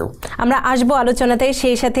এলাকাতেও। আমরা আসবো আলোচনাতে,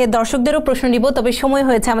 সেই সাথে দর্শকদেরও প্রশ্ন নিব। তবে সময়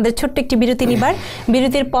হয়েছে আমাদের ছোট্ট একটি বিরতি নিবার।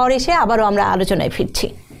 বিরতির পর এসে আবারও আমরা আলোচনায় ফিরছি।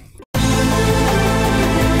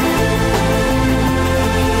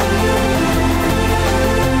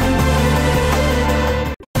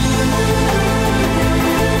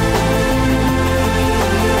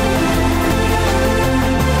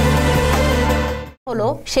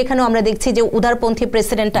 সেখানেও আমরা দেখছি যে উদারপন্থী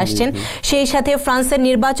প্রেসিডেন্ট আসছেন। সেই সাথে ফ্রান্সের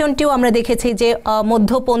নির্বাচনটিও আমরা দেখেছি যে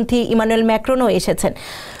মধ্যপন্থী ইমানুয়েল ম্যাক্রনও এসেছেন।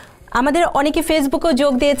 আমাদের অনেকে ফেসবুকেও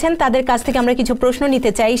যোগ দিয়েছেন, তাদের কাছ থেকে আমরা কিছু প্রশ্ন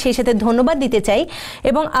নিতে চাই, সেই সাথে ধন্যবাদ দিতে চাই।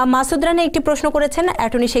 এবং মাসুদ রানা একটি প্রশ্ন করেছেন,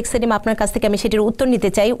 অ্যাটর্নি শেখ সেলিম, আপনার কাছ থেকে আমি সেটির উত্তর নিতে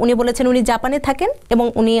চাই। উনি বলেছেন উনি জাপানে থাকেন এবং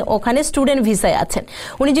উনি ওখানে স্টুডেন্ট ভিসায় আছেন।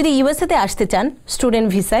 উনি যদি ইউএসএতে আসতে চান স্টুডেন্ট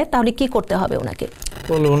ভিসায়, তাহলে কি করতে হবে ওনাকে?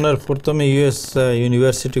 ওনার প্রথমে ইউএস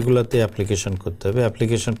ইউনিভার্সিটিগুলোতে অ্যাপ্লিকেশন করতে হবে,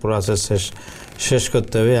 অ্যাপ্লিকেশন প্রসেস শেষ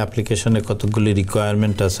করতে হবে। অ্যাপ্লিকেশনে কতগুলি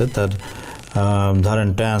রিকোয়ারমেন্ট আছে, তার ধরেন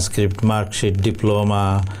ট্রান্সক্রিপ্ট, মার্কশিট, ডিপ্লোমা,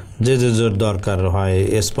 যে দরকার হয়,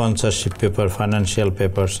 স্পন্সরশিপ পেপার, ফাইন্যান্সিয়াল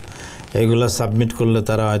পেপারস, এগুলো সাবমিট করলে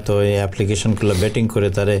তারা হয়তো এই অ্যাপ্লিকেশনগুলো ব্যাটিং করে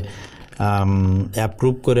তারা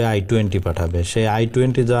অ্যাপ্রুভ করে I-20 পাঠাবে। সেই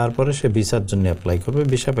I-20 যাওয়ার পরে সে ভিসার জন্য অ্যাপ্লাই করবে,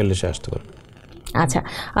 ভিসা পেলে সে আসতে পারবে। আচ্ছা,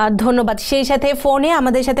 ধন্যবাদ। সেই সাথে ফোনে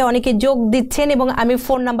আমাদের সাথে অনেকে যোগ দিচ্ছেন এবং আমি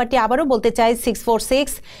ফোন নাম্বারটি আবারও বলতে চাই,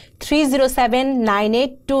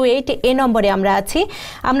 646-307-9828 এই নম্বরে আমরা আছি।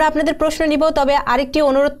 আমরা আপনাদের প্রশ্ন নিব, তবে আরেকটি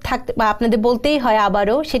অনুরোধ বা আপনাদের বলতেই হয়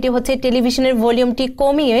আবারও, সেটি হচ্ছে টেলিভিশনের ভলিউমটি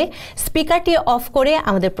কমিয়ে স্পিকারটি অফ করে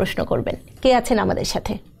আমাদের প্রশ্ন করবেন। কে আছেন আমাদের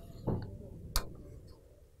সাথে?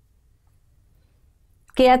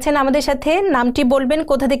 কে আছেন আমাদের সাথে? নামটি বলবেন,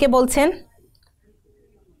 কোথা থেকে বলছেন?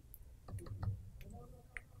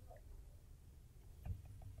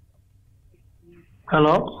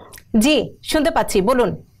 হ্যালো, জি শুনতে পাচ্ছি, বলুন।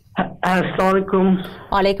 আসসালামু আলাইকুম।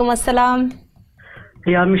 ওয়ালাইকুম আসসালাম।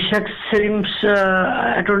 আমি শেখ সেলিম,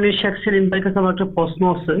 অ্যাটর্নি শেখ সেলিম ভাইয়ের কাছে আমার একটা প্রশ্ন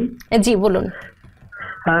আছে। জি বলুন।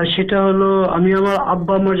 সেটা হলো, আমি আমার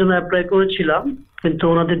আব্বা আমার জন্য অ্যাপ্লাই করেছিলাম, কিন্তু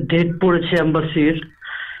ওনাদের ডেট পড়েছে এম্বাসির।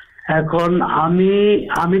 এখন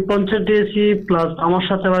আমি পঞ্চায়েত দিয়েছি, প্লাস আমার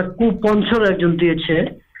সাথে আবার কুপঞ্চর একজন দিয়েছে।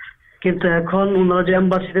 কিন্তু এখন ওনারা যে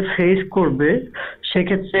এম্বাসিতে ফেস করবে,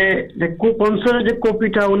 সেক্ষেত্রে যে কুপঞ্চরের যে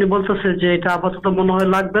কপিটা উনি বলতেছে যে এটা আপাতত মনে হয়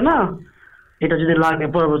লাগবে না, এটা যদি লাগে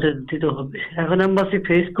পরবর্তীতে দিতে হবে। এখন এম্বাসি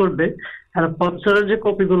ফেস করবে, আর পঞ্চরের যে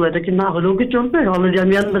কপিগুলো এটা কি না হলেও কি চলবে? অলরেডি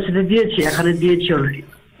আমি এম্বাসিতে দিয়েছি, এখানে দিয়েছি অলরেডি।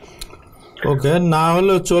 ওকে, না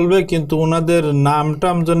হলেও চলবে, কিন্তু ওনাদের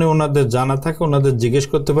নামটাম যেন ওনাদের জানা থাকে, ওনাদের জিজ্ঞেস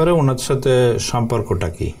করতে পারে ওনাদের সাথে সম্পর্কটা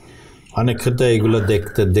কি। অনেক ক্ষেত্রে এগুলো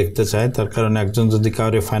দেখতে চায়, তার কারণে একজন যদি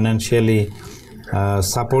কাউরে ফাইন্যান্সিয়ালি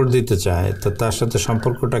সাপোর্ট দিতে চায়, তো তার সাথে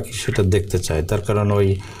সম্পর্কটা কি সেটা দেখতে চায়। তার কারণ ওই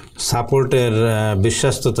সাপোর্টের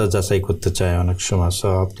বিশ্বাস্ততা যাচাই করতে চায় অনেক সময়। সো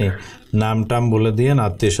আপনি নাম টাম বলে দিয়েন,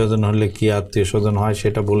 আত্মীয় স্বজন হলে কি আত্মীয় স্বজন হয়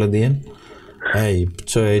সেটা বলে দিয়েন।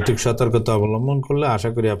 এইটুকু সতর্কতা অবলম্বন করলে আশা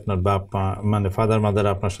করি আপনার বাপ মা মানে ফাদার মাদার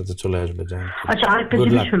আপনার সাথে চলে আসবে। আচ্ছা, আরেকটা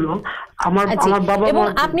জিনিস হলো আমার বাবা এবং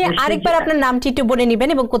আপনি আরেকবার আপনার নামটি একটু বলে নেবেন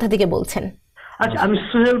এবং কোথা থেকে বলছেন। আচ্ছা, আমি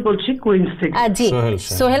সোহেল বলছি কুইন্স থেকে। জি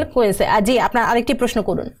সোহেল কুইন্স। জি, আপনার আরেকটি প্রশ্ন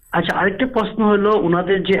করুন। আচ্ছা, আরেকটি প্রশ্ন হলো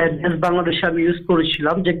ওনাদের যে অ্যাড্রেস বাংলাদেশে আমি ইউজ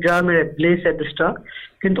করেছিলাম, যে গ্রামের প্লেস অ্যাড্রেসটা,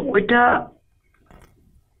 কিন্তু ওইটা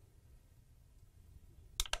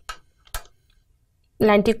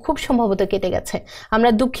লাইনটি খুব সম্ভবত কেটে গেছে। আমরা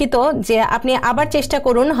দুঃখিত, যে আপনি আবার চেষ্টা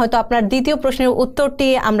করুন, হয়তো আপনার দ্বিতীয় প্রশ্নের উত্তরটি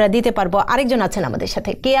আমরা দিতে পারবো। আরেকজন আছেন আমাদের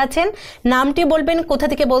সাথে, কে আছেন নামটি বলবেন, কোথা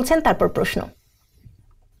থেকে বলছেন, তারপর প্রশ্ন।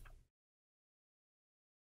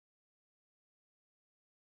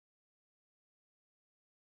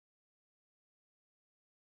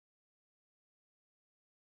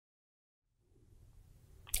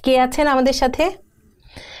 কে আছেন আমাদের সাথে?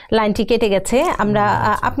 লাইনটি কেটে গেছে। আমরা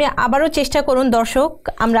আপনি আবারও চেষ্টা করুন দর্শক।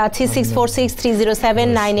 আমরা আছি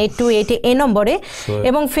 6463079828 এই নম্বরে,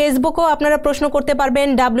 এবং ফেসবুকেও আপনারা প্রশ্ন করতে পারবেন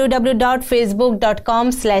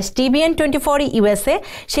www.facebook.com/TBN24USA।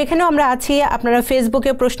 সেখানেও আমরা আছি, আপনারা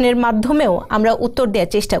ফেসবুকে প্রশ্নের মাধ্যমেও আমরা উত্তর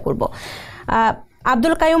দেওয়ার চেষ্টা করব।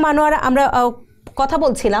 আব্দুল কাইয়ুম আনোয়ার, আমরা কথা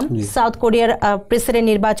বলছিলাম সাউথ কোরিয়ার প্রেসিডেন্ট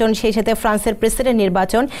নির্বাচন, সেই সাথে ফ্রান্সের প্রেসিডেন্ট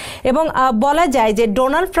নির্বাচন, এবং বলা যায় যে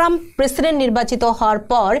ডোনাল্ড ট্রাম্প প্রেসিডেন্ট নির্বাচিত হওয়ার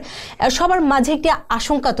পর সবার মাঝে একটি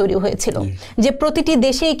আশঙ্কা তৈরি হয়েছিল যে প্রতিটি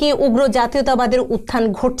দেশেই কি উগ্র জাতীয়তাবাদের উত্থান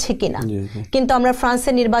ঘটছে কিনা। কিন্তু আমরা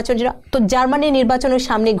ফ্রান্সের নির্বাচন, তো জার্মানির নির্বাচনের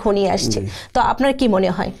সামনে ঘনিয়ে আসছে, তো আপনার কি মনে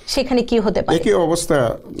হয় সেখানে কি হতে পারে? একই অবস্থা,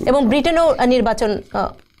 এবং ব্রিটেনও নির্বাচন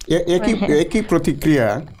একই প্রতিক্রিয়া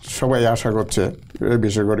সবাই আশা করছে,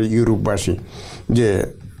 বিশেষ করে ইউরোপবাসী, যে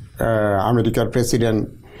আমেরিকার প্রেসিডেন্ট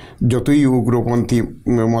যতই উগ্রপন্থী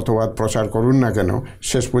মতবাদ প্রচার করুন না কেন,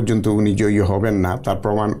 শেষ পর্যন্ত উনি জয়ী হবেন না। তার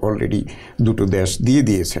প্রমাণ অলরেডি দুটো দেশ দিয়ে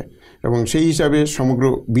দিয়েছে, এবং সেই হিসাবে সমগ্র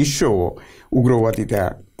বিশ্বও উগ্রবাদিতা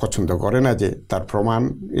পছন্দ করে না, যে তার প্রমাণ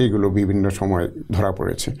এইগুলো বিভিন্ন সময় ধরা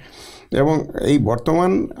পড়েছে। এবং এই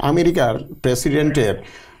বর্তমান আমেরিকার প্রেসিডেন্টের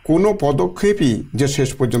কোনো পদক্ষেপই যে শেষ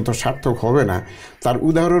পর্যন্ত সার্থক হবে না, তার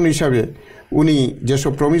উদাহরণ হিসাবে উনি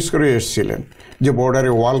যেসব প্রমিস করে এসেছিলেন যে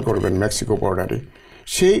বর্ডারে ওয়াল করবেন, মেক্সিকো বর্ডারে,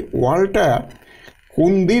 সেই ওয়ালটা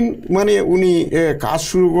কোন দিন মানে উনি কাজ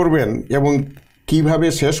শুরু করবেন এবং কিভাবে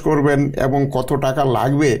শেষ করবেন এবং কত টাকা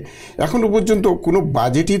লাগবে, এখনও পর্যন্ত কোনো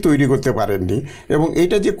বাজেটই তৈরি করতে পারেননি। এবং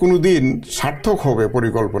এটা যে কোনো দিন সার্থক হবে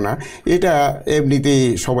পরিকল্পনা, এটা এমনিতেই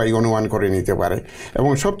সবাই অনুমান করে নিতে পারে।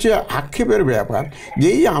 এবং সবচেয়ে আক্ষেপের ব্যাপার যে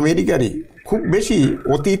এই আমেরিকারই খুব বেশি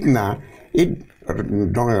অতীত না, এই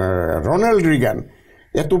রোনাল্ড রিগান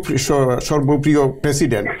এত সর্বপ্রিয়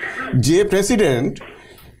প্রেসিডেন্ট, যে প্রেসিডেন্ট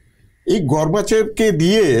এই গর্বাচেভকে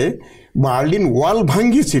দিয়ে বার্লিন ওয়াল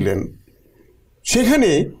ভাঙিয়েছিলেন, সেখানে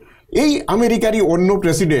এই আমেরিকারই অন্য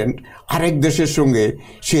প্রেসিডেন্ট আরেক দেশের সঙ্গে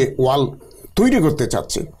সে ওয়াল তৈরি করতে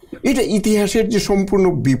চাচ্ছে। এটা ইতিহাসের যে সম্পূর্ণ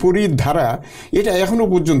বিপরীত ধারা, এটা এখনো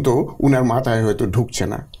পর্যন্ত উনার মাথায় হয়তো ঢুকছে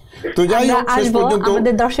না। তো যাই হোক, শেষ পর্যন্ত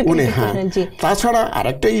উনি তাছাড়া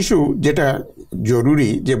আরেকটা ইস্যু যেটা জরুরি,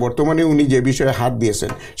 যে বর্তমানে উনি যে বিষয়ে হাত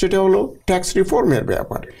দিয়েছেন, সেটা হলো ট্যাক্স রিফর্মের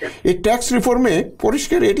ব্যাপার। এই ট্যাক্স রিফর্মে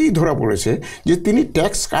পরিষ্কার এটাই ধরা পড়েছে যে তিনি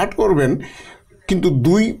ট্যাক্স কাট করবেন, কিন্তু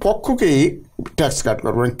দুই পক্ষকেই ট্যাক্স কাট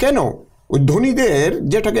করবেন। কেন? ওই ধনীদের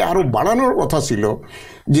যেটাকে আরও বাড়ানোর কথা ছিল,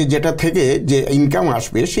 যেটা থেকে যে ইনকাম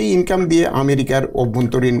আসবে, সেই ইনকাম দিয়ে আমেরিকার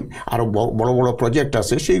অভ্যন্তরীণ আরও বড় বড় প্রজেক্ট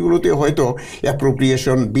আছে, সেইগুলোতে হয়তো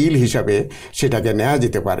অ্যাপ্রোপ্রিয়েশন বিল হিসাবে সেটাকে নেওয়া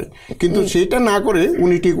যেতে পারে। কিন্তু সেটা না করে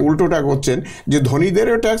উনি ঠিক উল্টোটা করছেন, যে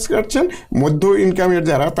ধনীদেরও ট্যাক্স কাটছেন, মধ্য ইনকামের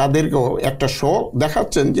যারা তাদেরকেও একটা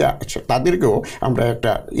দেখাচ্ছেন যে তাদেরকেও আমরা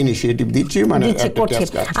একটা ইনিশিয়েটিভ দিচ্ছি, মানে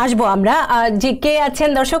আসবো আমরা। যে কে আছেন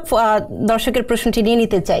দর্শকের প্রশ্নটি নিয়ে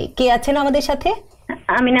নিতে চাই। কে আছেন আমাদের সাথে?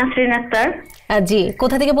 আমি নাসরিন আক্তার। জি,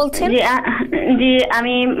 কোথা থেকে বলছেন? জি,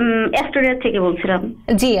 আমি অস্ট্রেলিয়া থেকে বলছিলাম।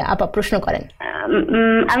 জি আপা, প্রশ্ন করেন।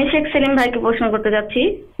 আমি শেখ সেলিম ভাইকে প্রশ্ন করতে যাচ্ছি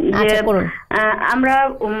যে আমরা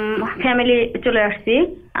ফ্যামিলি চলে আসছি,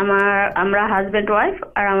 আমরা হাজবেন্ড ওয়াইফ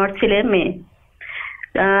আর আমার ছেলে মেয়ে।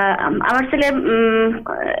 আমার ছেলে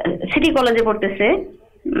সিটি কলেজে পড়তেছে,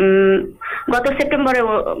 গত সেপ্টেম্বরে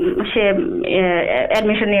সে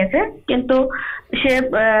অ্যাডমিশন নিয়েছে, কিন্তু সে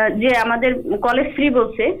যে আমাদের কলেজ ফ্রি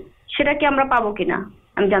বলছে, সেটা কি আমরা পাবো কিনা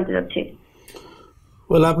আমি জানতে চাচ্ছি।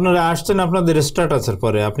 বলে আপনারা আসছেন আপনাদের স্ট্যাটাসের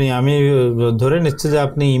পরে, আমি ধরে নিচ্ছি যে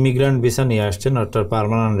আপনি ইমিগ্রান্ট ভিসা নিয়ে আসছেন, অর্থাৎ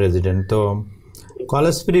পার্মানেন্ট রেজিডেন্ট। তো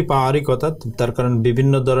কলেজ ফ্রি পাওয়ারই কথা, তার কারণ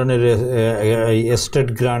বিভিন্ন ধরনের স্টেট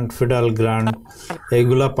গ্রান্ট, ফেডারেল গ্রান্ট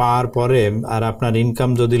এইগুলা পাওয়ার পরে আর আপনার ইনকাম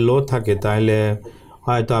যদি লো থাকে তাহলে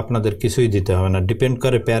হয়তো আপনাদের কিছুই দিতে হবে না, ডিপেন্ড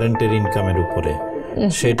করে প্যারেন্টের ইনকামের উপরে।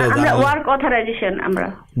 সেটা ওয়ার্ক অথরাইজেশন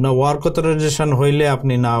না, ওয়ার্ক অথরাইজেশন হইলে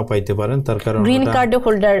আপনি নাও পাইতে পারেন, তার কারণ গ্রিন কার্ড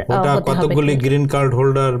হোল্ডার, ওটা কতগুলি গ্রিন কার্ড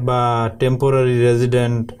হোল্ডার বা টেম্পোরারি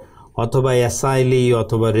রেজিডেন্ট অথবা অ্যাসাইলি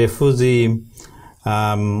অথবা রেফিউজি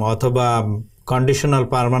অথবা কন্ডিশনাল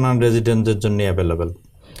পার্মানেন্ট রেজিডেন্টদের জন্য অ্যাভেলেবেল।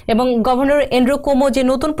 এবং গভর্নর এন্ড্রু কোমো যে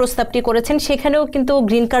নতুন প্রস্তাবটি করেছেন সেখানেও কিন্তু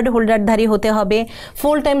গ্রিন কার্ড হোল্ডারধারী হতে হবে,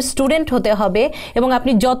 ফুল টাইম স্টুডেন্ট হতে হবে, এবং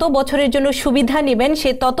আপনি যত বছরের জন্য সুবিধা নেবেন সে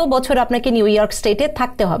তত বছর আপনাকে নিউ ইয়র্ক স্টেটে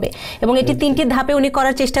থাকতে হবে। এবং এটি 3টি ধাপে উনি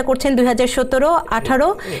করার চেষ্টা করছেন, 2017, 18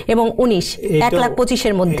 এবং 19,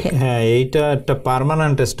 1,25,000-এর মধ্যে। হ্যাঁ, এইটা একটা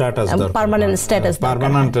পার্মানেন্ট স্ট্যাটাস দরকার,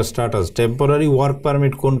 permanent status. Temporary work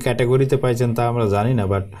permit কোন ক্যাটাগরিতে পাইছেন তা আমরা জানি না,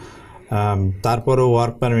 বাট তারপরেও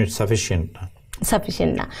ওয়ার্ক পারমিট সাফিসিয়েন্ট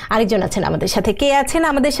না। আরেকজন আছেন আমাদের সাথে, কে আছেন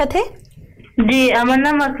আমাদের সাথে? জি, আমার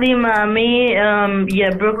নাম আকলিমা, আমি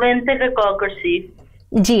ব্রুকলিন থেকে কল করছি।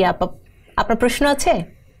 জি আপা, আপনার প্রশ্ন আছে?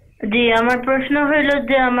 জি, আমার প্রশ্ন হইলো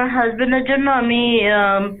যে আমার হাজবেন্ডের জন্য আমি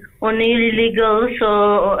উনি ইলিগাল, সো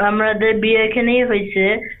আমাদের বিয়ে এখানেই হয়েছে,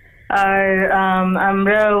 আর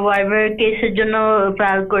আমরা ওয়াইভার কেসের জন্য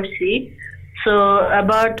ফাইল করছি। সো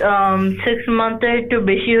অ্যাবাউট 6 মান্থের একটু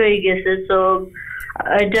বেশি হয়ে গেছে। সো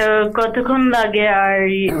এটা কতক্ষণ লাগে,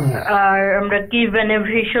 আর আমরা কি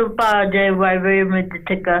বেনিফিশিয়াল পাওয়া যায় ওয়াইভারের মধ্যে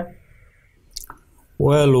থেকে?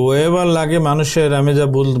 ওয়েবার লাগে মানুষের, আমি যা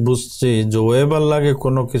বুঝছি যে ওয়েবার লাগে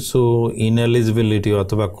কোনো কিছু ইনএলিজিবিলিটি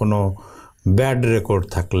অথবা কোনো ব্যাড রেকর্ড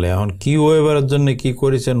থাকলে। এখন কি ওয়েবারের জন্য কি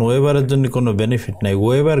করেছেন, ওয়েবারের জন্য কোনো বেনিফিট নাই।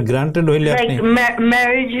 ওয়েবার গ্রান্টেড হইলে আপনি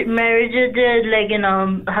ম্যারেজে যে লাইক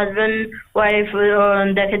হাজবেন্ড ওয়াইফ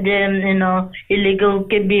দেখে যে ইলিগাল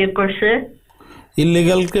কে বিয়ে করছে,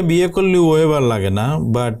 ইলিগালকে বিয়ে করলে ওয়েবার লাগে না,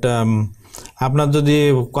 বাট আপনার যদি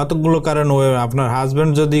কতগুলো কারণ, আপনার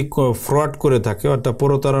হাজব্যান্ড যদি ফ্রড করে থাকে অর্থাৎ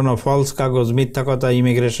প্রতারণা, ফলস কাগজ, মিথ্যা কথা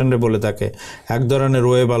ইমিগ্রেশনে বলে থাকে, এক ধরনের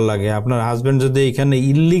ওয়েবার লাগে। আপনার হাজব্যান্ড যদি এখানে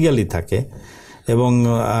ইললিগালি থাকে এবং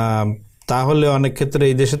তাহলে অনেক ক্ষেত্রে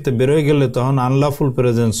এই দেশেতে বেরোয় গেলে তখন আনলফুল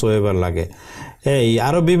প্রেজেন্স ওয়েবার লাগে। এই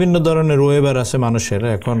আরও বিভিন্ন ধরনের ওয়েবার আছে মানুষের,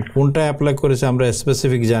 এখন কোনটা অ্যাপ্লাই করেছে আমরা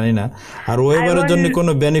স্পেসিফিক জানি না। আর ওয়েবারের জন্য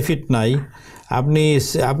কোনো বেনিফিট নাই। আপনি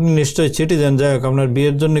নিশ্চয়ই সিটিজেন, যাই হোক আপনার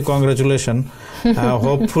বিয়ের জন্য কংগ্রাচুলেশন।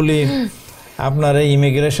 হোপফুলি আপনার এই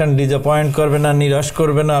ইমিগ্রেশন ডিসঅ্যাপয়েন্ট করবে না, নিরাশ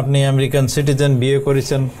করবে না। আপনি আমেরিকান সিটিজেন, বিয়ে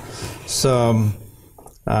করেছেন,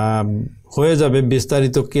 হয়ে যাবে।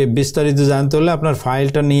 বিস্তারিত জানতে হলে আপনার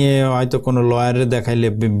ফাইলটা নিয়ে হয়তো কোনো লয়ারে দেখাইলে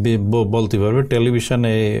বলতে পারবে।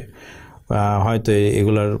 টেলিভিশনে হয়তো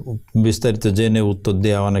এগুলার বিস্তারিত জেনে উত্তর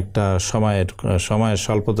দেওয়া অনেকটা সময়ের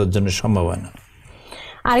স্বল্পতার জন্য সম্ভব হয় না।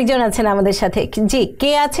 আরেকজন আছেন আমাদের সাথে। জি,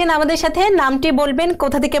 কে আছেন আমাদের সাথে? নামটি বলবেন,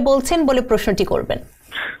 কোথা থেকে বলছেন বলে প্রশ্নটি করবেন।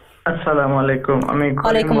 আসসালামু আলাইকুম, আমি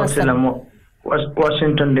বলছিলাম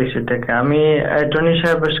ওয়াশিংটন ডিসি থেকে। আমি অ্যাটর্নি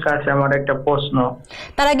সাহেবের কাছে আমার একটা প্রশ্ন।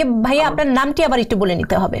 তার আগে ভাইয়া আপনার নামটি আবার একটু বলে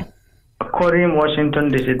নিতে হবে। করিম, ওয়াশিংটন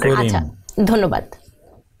ডিসি থেকে। আচ্ছা, ধন্যবাদ।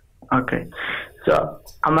 ওকে, তো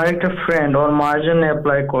আমার একটা ফ্রেন্ড ওর মার জন্য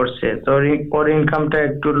অ্যাপ্লাই করছে, তো ওর ইনকামটা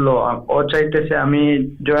একটু লো। ও চাইতেছে আমি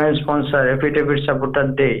জয়েন্ট স্পন্সর এফিডেভিট সাপোর্টার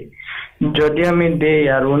দেই। যদি আমি দেই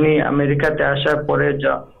আর উনি আমেরিকাতে আসার পরে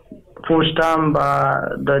ফুল স্টাম্প বা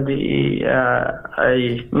যদি এই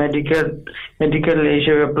মেডিকেল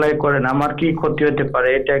হিসেবে অ্যাপ্লাই করেন, আমার কি ক্ষতি হতে পারে?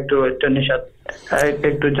 এটা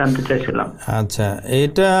একটু জানতে চাইছিলাম। আচ্ছা,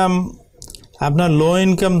 এটা আপনার লো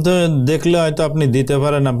ইনকাম তো দেখলে হয়তো আপনি দিতে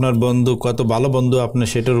পারেন, আপনার বন্ধু কত ভালো বন্ধু আপনি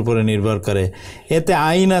সেটার উপরে নির্ভর করে। এতে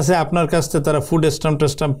আইন আছে আপনার কাছ থেকে, তারা ফুড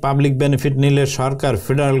স্ট্যাম্প পাবলিক বেনিফিট নিলে সরকার,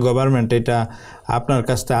 ফেডারেল গভর্নমেন্ট এটা আপনার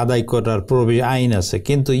কাছ থেকে আদায় করার আইন আছে,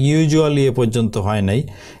 কিন্তু ইউজুয়ালি এ পর্যন্ত হয় নাই।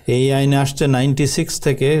 এই আইন আসছে 96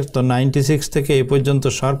 থেকে, তো 96 থেকে এই পর্যন্ত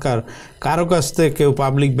সরকার কারো কাছ থেকে কেউ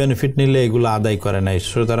পাবলিক বেনিফিট নিলে এগুলো আদায় করে নাই।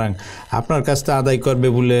 সুতরাং আপনার কাছ থেকে আদায় করবে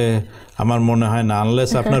বলে আমার মনে হয় না,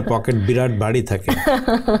 আনলেস আপনার পকেট বিরাট ভারী থাকে।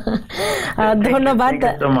 ধন্যবাদ।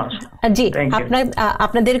 জি,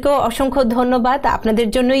 আপনাদেরকেও অসংখ্য ধন্যবাদ। আপনাদের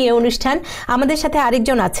জন্যই এই অনুষ্ঠান। আমাদের সাথে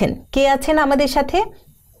আরেকজন আছেন, কে আছেন আমাদের সাথে?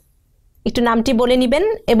 একটু নামটি বলে নিবেন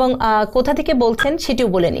এবং কোথা থেকে বলছেন সেটিও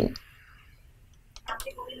বলে নিন।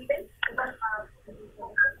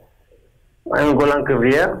 আমি গোলাম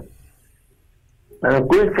কিবরিয়া, আমি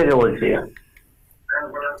কুয়েত থেকে বলছি।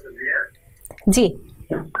 জি,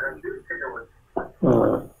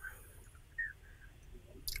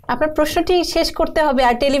 আপনার প্রশ্নটি শেষ করতে হবে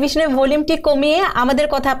আর টেলিভিশনের ভলিউমটি কমিয়ে আমাদের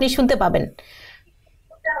কথা আপনি শুনতে পাবেন।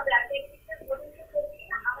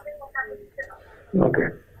 ওকে,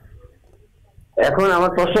 এখন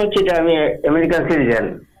আমার প্রশ্ন হচ্ছে যে আমি American citizen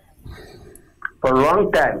for long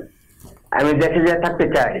time, আমি দেশে যে থাকতে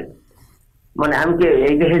চাই, মানে আমি কি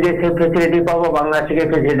এই দেশে যে ফেসিলিটি পাবো বাংলাদেশ থেকে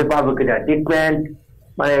ফেসিলিটি পাবো কিনা, ট্রিটমেন্ট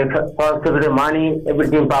মানে মানি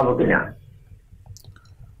এভরিথিং পাবো কিনা?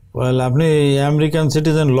 ওয়েল, আপনি আমেরিকান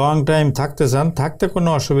সিটিজেন লং টাইম থাকতে চান, থাকতে কোনো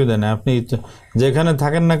অসুবিধা নেই। আপনি যেখানে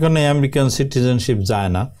থাকেন না কেন আমেরিকান সিটিজেনশিপ যায়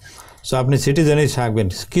না, সো আপনি সিটিজেনই থাকবেন।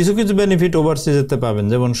 কিছু কিছু বেনিফিট ওভারসিজেতে পাবেন,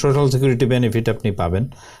 যেমন সোশ্যাল সিকিউরিটি বেনিফিট আপনি পাবেন,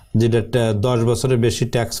 যেটা 10 বছরের বেশি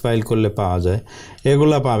ট্যাক্স ফাইল করলে পাওয়া যায়,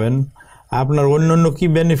 এগুলা পাবেন। আপনার অন্যান্য কি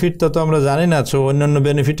বেনিফিট তা তো আমরা জানি না, সো অন্যান্য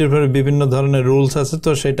বেনিফিটের উপরে বিভিন্ন ধরনের রুলস আছে,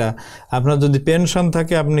 তো সেটা আপনার যদি পেনশন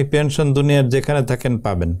থাকে আপনি পেনশন দুনিয়ার যেখানে থাকেন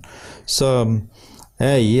পাবেন। সো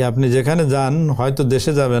এই আপনি যেখানে যান, হয়তো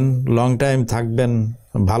দেশে যাবেন, লং টাইম থাকবেন,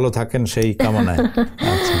 ভালো থাকেন সেই কামনায়।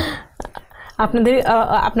 আচ্ছা,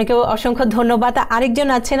 আপনাকেও অসংখ্য ধন্যবাদ। আরেকজন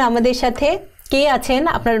আছেন আমাদের সাথে, কে আছেন?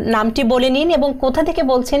 আপনার নামটি বলে নিন এবং কোথা থেকে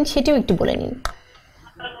বলছেন সেটিও একটু বলে নিন।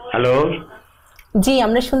 হ্যালো, জি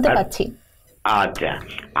আমরা শুনতে পাচ্ছি। আচ্ছা,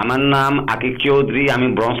 আমার নাম আকিব চৌধুরী, আমি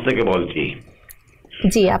ব্রঞ্জ থেকে বলছি।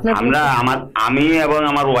 জি, আপনার আমি এবং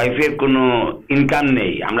আমার ওয়াইফের কোনো ইনকাম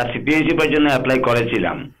নেই, আমরা সিটিজেনশিপের জন্য অ্যাপ্লাই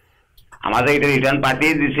করেছিলাম, আমাদের এটা রিটার্ন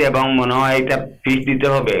পাঠিয়ে দিছে এবং মনে হয় এটা ফিস দিতে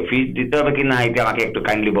হবে কি না এটা আমাকে একটু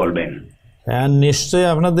কাইন্ডলি বলবেন। হ্যাঁ, নিশ্চয়ই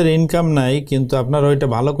আপনাদের ইনকাম নাই, কিন্তু আপনারা ওইটা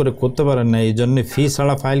ভালো করে করতে পারেন না, এই জন্য ফি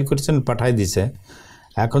ছাড়া ফাইল করছেন, পাঠাই দিছে।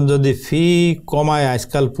 এখন যদি ফি কমায়,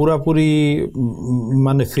 আজকাল পুরাপুরি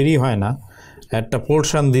মানে ফ্রি হয় না, একটা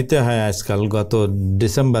পোর্শন দিতে হয় আজকাল গত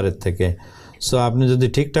ডিসেম্বরের থেকে। সো আপনি যদি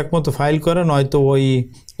ঠিকঠাক মতো ফাইল করেন হয়তো ওই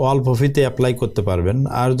অল্প ফিতে অ্যাপ্লাই করতে পারবেন।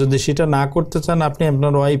 আর যদি সেটা না করতে চান, আপনি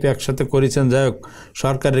আপনার ওয়াইফ একসাথে করেছেন, যাই হোক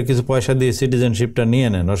সরকারের কিছু পয়সা দিয়ে সিটিজেনশিপটা নিয়ে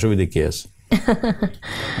নেন, অসুবিধা কি আছে।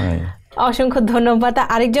 অসংখ্য ধন্যবাদ।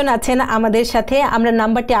 আরেকজন আছেন আমাদের সাথে, আমরা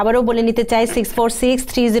নাম্বারটি আবারও বলে নিতে চাই,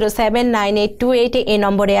 6463079828 এই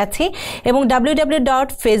নম্বরে আছে, এবং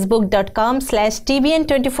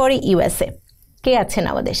www.facebook.com/TBN24USA। কে আছেন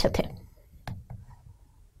আমাদের সাথে?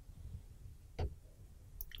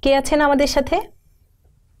 কে আছেন আমাদের সাথে?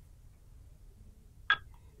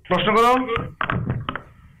 প্রশ্ন করো।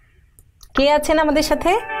 কে আছেন আমাদের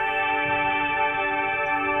সাথে?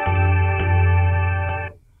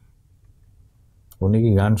 উনি কি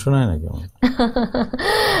গান শোনায় নাকি?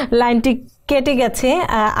 লাইনটি কেটে গেছে,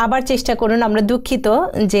 আবার চেষ্টা করুন। আমরা দুঃখিত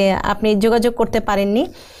যে আপনি যোগাযোগ করতে পারেননি।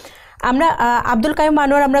 আমরা আব্দুল কাইয়ুম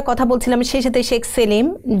আনোয়ার আমরা কথা বলছিলাম, সেই সাথে শেখ সেলিম,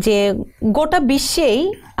 যে গোটা বিশ্বেই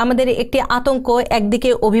আমাদের একটি আতঙ্ক, একদিকে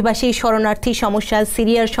অভিবাসী শরণার্থী সমস্যা,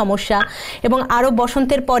 সিরিয়ার সমস্যা, এবং আরও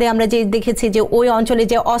বসন্তের পরে আমরা যে দেখেছি যে ওই অঞ্চলে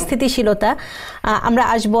যে অস্থিতিশীলতা। আমরা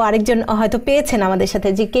আসবো, আরেকজন হয়তো পেয়েছেন আমাদের সাথে,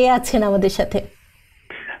 যে কে আছেন আমাদের সাথে?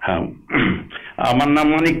 হ্যাঁ, আমার নাম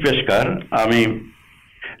মানিক পেশকার, আমি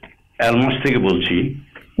এলমস থেকে বলছি।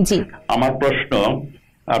 জি, আমার প্রশ্ন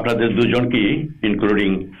আপনাদের দুজনকে,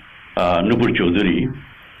 ইনক্লুডিং নুপুর চৌধুরী,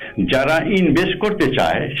 যারা ইনভেস্ট করতে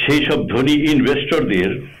চায় সেই সব ধনী ইনভেস্টরদের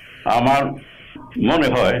আমার মনে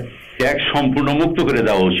হয় ট্যাক্স সম্পূর্ণ মুক্ত করে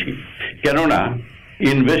দেওয়া উচিত। কেননা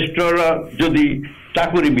ইনভেস্টররা যদি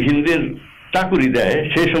চাকুরিবিহীনদের চাকুরি দেয়,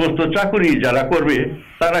 সেই সমস্ত চাকুরি যারা করবে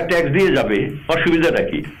তারা ট্যাক্স দিয়ে যাবে, অসুবিধাটা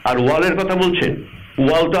কি? আর ওয়ালের কথা বলছেন,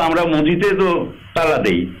 ওয়াল তো আমরা মসজিদে তো তালা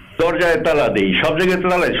দেই, দরজায় তালা দেই, সব জায়গায়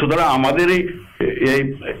তালা দেই, সুতরাং আমাদের এই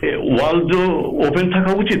ওয়াল তো ওপেন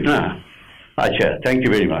থাকা উচিত না। আচ্ছা, thank you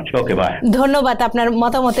very much, okay bye. ধন্যবাদ আপনার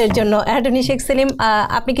মতামতের জন্য। অ্যাটর্নি শেখ সেলিম,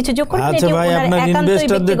 আপনি কিছু যোগ করতে? আচ্ছা ভাই, আপনার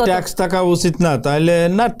ইনভেস্টরদের ট্যাক্স থাকা উচিত না, তাইলে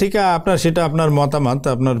না, ঠিক আছে, আপনার সেটা আপনার মতামত,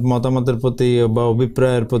 আপনার মতামতের প্রতি বা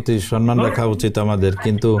অভিপ্রায়ের প্রতি সম্মান রাখা উচিত আমাদের,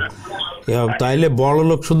 কিন্তু তাইলে বড়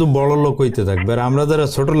লোক শুধু বড় লোক হইতে থাকবে, আর আমরা যারা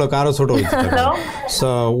ছোট লোক আরো ছোট হইতে থাকবে।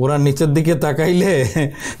 ওরা নিচের দিকে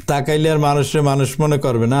তাকাইলে আর মানুষ মনে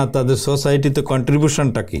করবে না তাদের সোসাইটিতে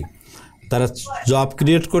কন্ট্রিবিউশনটা কি, তারা জব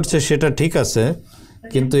ক্রিয়েট করছে সেটা ঠিক আছে,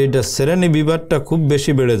 কিন্তু এটা শ্রেণী বিবাদটা খুব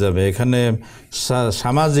বেশি বেড়ে যাবে, এখানে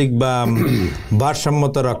সামাজিক বা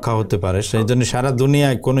ভারসাম্যতা রক্ষা হতে পারে। সেই জন্য সারা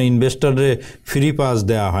দুনিয়ায় কোনো ইনভেস্টরে ফ্রি পাস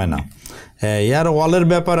দেওয়া হয় না। এয়ার ওয়ালের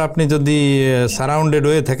ব্যাপার, আপনি যদি সারাউন্ডেড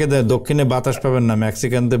হয়ে থেকে দেয়, দক্ষিণে বাতাস পাবেন না,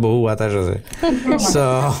 মেক্সিকানতে বহু বাতাস আছে।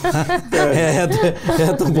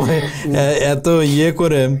 এত ইয়ে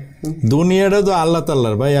করে দুনিয়াটা তো আল্লাহ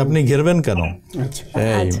তাল্লার, ভাই আপনি ঘেরবেন কেন?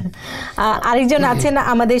 আরেকজন আছেন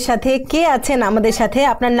আমাদের সাথে, কে আছেন আমাদের সাথে?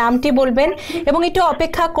 আপনার নামটি বলবেন এবং একটু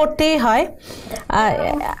অপেক্ষা করতেই হয়।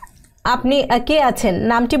 আপনি কে আছেন,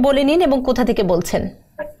 নামটি বলে নিন এবং কোথা থেকে বলছেন?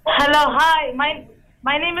 Hello, hi.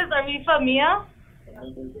 My name is Arifa Mia.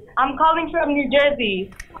 I'm calling from New Jersey.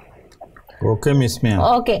 Okay, Miss Mia.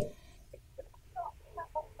 Okay.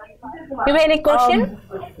 You have any question?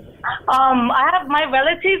 I have my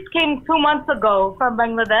relatives came 2 months ago from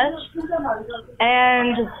Bangladesh,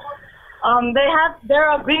 and they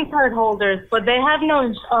are green card holders, but they have no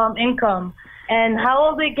income. And how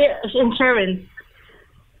will they get insurance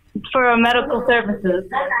for medical services?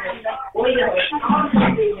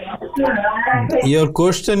 Your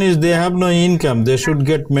question is they have no income. They should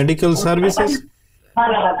get medical services?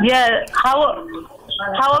 Yeah.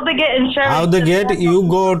 How will they get insurance? How they get? You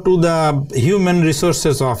go to the Human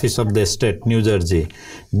Resources Office of the state, New Jersey.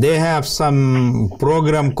 They have some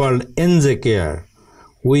program called NJ Care,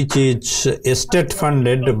 which is state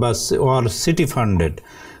funded or city funded.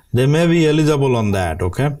 They may be eligible on that,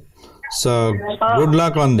 okay? So good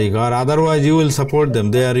luck on the, or otherwise you will support them.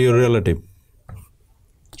 They are your relative.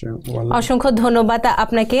 অসংখ্য ধন্যবাদ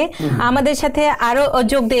আপনাকে। আমাদের সাথে আরো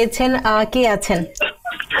যোগ দিয়েছেন, কে আছেন?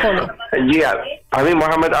 জি, আমি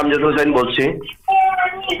মোহাম্মদ আমজাদ হোসেন বলছি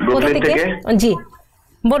ব্রুকলিন থেকে। জি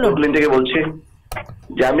বলুন। ব্রুকলিন থেকে বলছি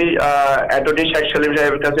যে আমি অ্যাটর্নি শেখ সেলিম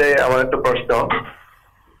সাহেবের কাছে আমার একটা প্রশ্ন।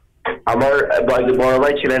 আমার বড়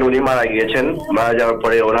ভাই ছিলেন, উনি মারা গিয়েছেন। মারা যাওয়ার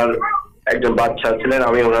পরে ওনার একজন বাচ্চা ছিলেন,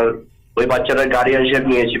 আমি ওনার ওই বাচ্চাটার গার্ডিয়ানশিপ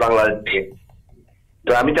নিয়েছি বাংলাদেশ থেকে।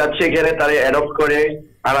 তো আমি চাচ্ছি এখানে তারা অ্যাডপ্ট করে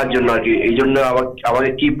আনার জন্য আর কি। এই জন্য আমাকে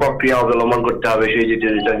কি প্রক্রিয়া অবলম্বন করতে হবে সেই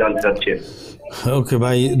জিনিসটা জানতে চাচ্ছি। ওকে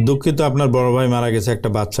ভাই, দুঃখিত আপনার বড় ভাই মারা গেছে, একটা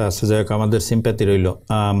বাচ্চা আছে, যাই হোক আমাদের সিম্প্যাথি রইল।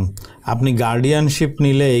 আপনি গার্ডিয়ানশিপ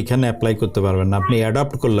নিলে এইখানে অ্যাপ্লাই করতে পারবেন না, আপনি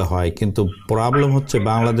অ্যাডাপ্ট করলে হয়। কিন্তু প্রবলেম হচ্ছে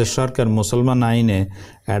বাংলাদেশ সরকার মুসলমান আইনে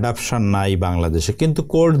অ্যাডাপশন নাই বাংলাদেশে, কিন্তু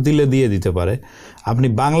কোর্ট দিলে দিয়ে দিতে পারে। আপনি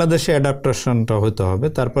বাংলাদেশে অ্যাডাপ্টেশনটা হতে হবে,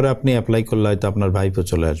 তারপরে আপনি অ্যাপ্লাই করলে হয়তো আপনার ভাইপো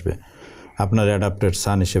চলে আসবে আপনার অ্যাডাপ্টেড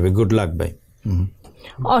সান হিসেবে। গুড লাক ভাই।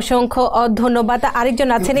 অসংখ্য ধন্যবাদ। আরেকজন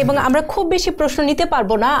আছেন এবং আমরা খুব বেশি প্রশ্ন নিতে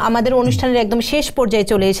পারবো না, আমাদের অনুষ্ঠানের একদম শেষ পর্যায়ে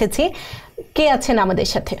চলে এসেছি। কে আছেন আমাদের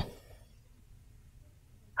সাথে?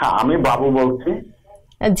 হ্যাঁ, আমি বাবু বলছি।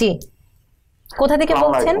 জি, কোথা থেকে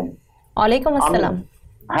বলছেন? ওয়ালাইকুম আসসালাম।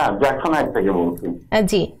 হ্যাঁ, জ্যাকসনহাইট থেকে বলছি।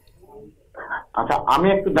 জি, আচ্ছা, আমি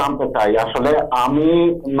একটু জানতে চাই, আসলে আমি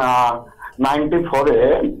 94-এ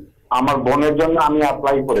আমার বোনের জন্য আমি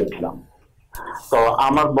অ্যাপ্লাই করেছিলাম। তো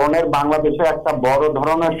আমার বোনের বাংলাদেশে একটা বড়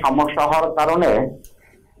ধরনের সমস্যা হওয়ার কারণে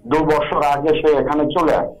 2 বছর আগে সে এখানে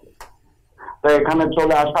চলে আসে। তো এখানে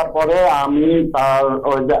চলে আসার পরে আমি তার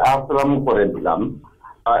ওই যে অ্যাসিলাম করে দিলাম।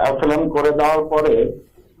 অ্যাসিলাম করে দেওয়ার পরে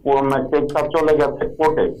কেসটা চলে গেছে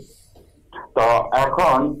কোর্টে। তো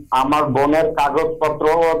এখন আমার বোনের কাগজপত্র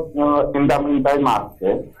ইন দ্য মিন টাইম আসছে।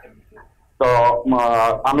 তো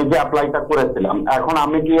আমি যে অ্যাপ্লাইটা করেছিলাম, এখন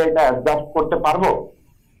আমি কি এটা অ্যাডজাস্ট করতে পারবো?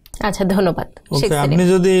 আচ্ছা, ধন্যবাদ। ওকে, আপনি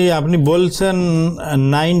যদি আপনি বলছেন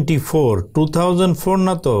 94 2004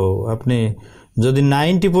 না, তো আপনি যদি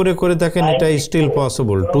 94-এ করে থাকেন এটা স্টিল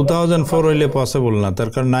পসিবল। 2004 হইলে পসিবল না, তার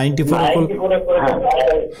কারণ 94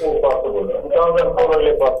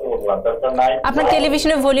 আপনার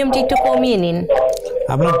টেলিভিশনের ভলিউমটা একটু কমিয়ে নিন।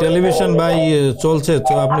 আপনার টেলিভিশন ভাই চলছে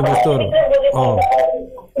তো, আপনি বুঝতে পারবেন। ও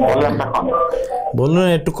বলুন,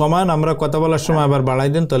 একটু কমান, আমরা কথা বলার সময় আবার বাড়াই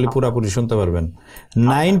দেন, তাহলে পুরোপুরি শুনতে পারবেন।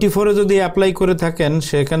 94-এ যদি অ্যাপ্লাই করে থাকেন,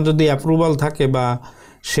 সেখানে যদি অ্যাপ্রুভাল থাকে বা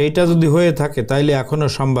সেইটা যদি হয়ে থাকে, তাইলে এখনও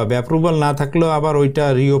সম্ভব। অ্যাপ্রুভাল না থাকলেও আবার ওইটা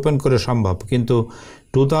রিওপেন করে সম্ভব। কিন্তু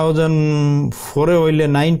 2004-এ হইলে,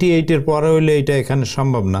 98-এর পরে হইলে এটা এখানে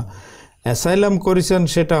সম্ভব না। অ্যাসাইলাম করেছেন,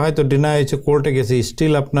 সেটা হয়তো ডিনাই হয়েছে, কোর্টে গেছে,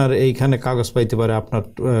 স্টিল আপনার এইখানে কাগজ পাইতে পারে আপনার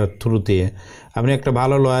থ্রু দিয়ে। আপনি একটা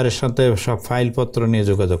ভালো লয়ারের সাথে সব ফাইলপত্র নিয়ে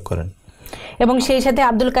যোগাযোগ করেন। এবং সেই সাথে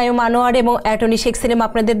আব্দুল কাইয়ুম আনোয়ার এবং অ্যাটর্নি শেখ সেলিম,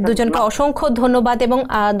 আপনাদের দুজনকে অসংখ্য ধন্যবাদ। এবং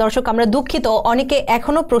দর্শক, আমরা দুঃখিত, অনেকে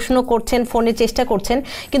এখনও প্রশ্ন করছেন, ফোনে চেষ্টা করছেন,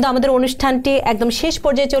 কিন্তু আমাদের অনুষ্ঠানটি একদম শেষ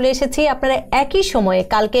পর্যায়ে চলে এসেছি। আপনারা একই সময়ে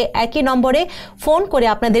কালকে একই নম্বরে ফোন করে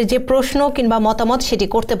আপনাদের যে প্রশ্ন কিংবা মতামত সেটি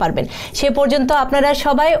করতে পারবেন। সে পর্যন্ত আপনারা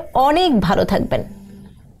সবাই অনেক ভালো থাকবেন।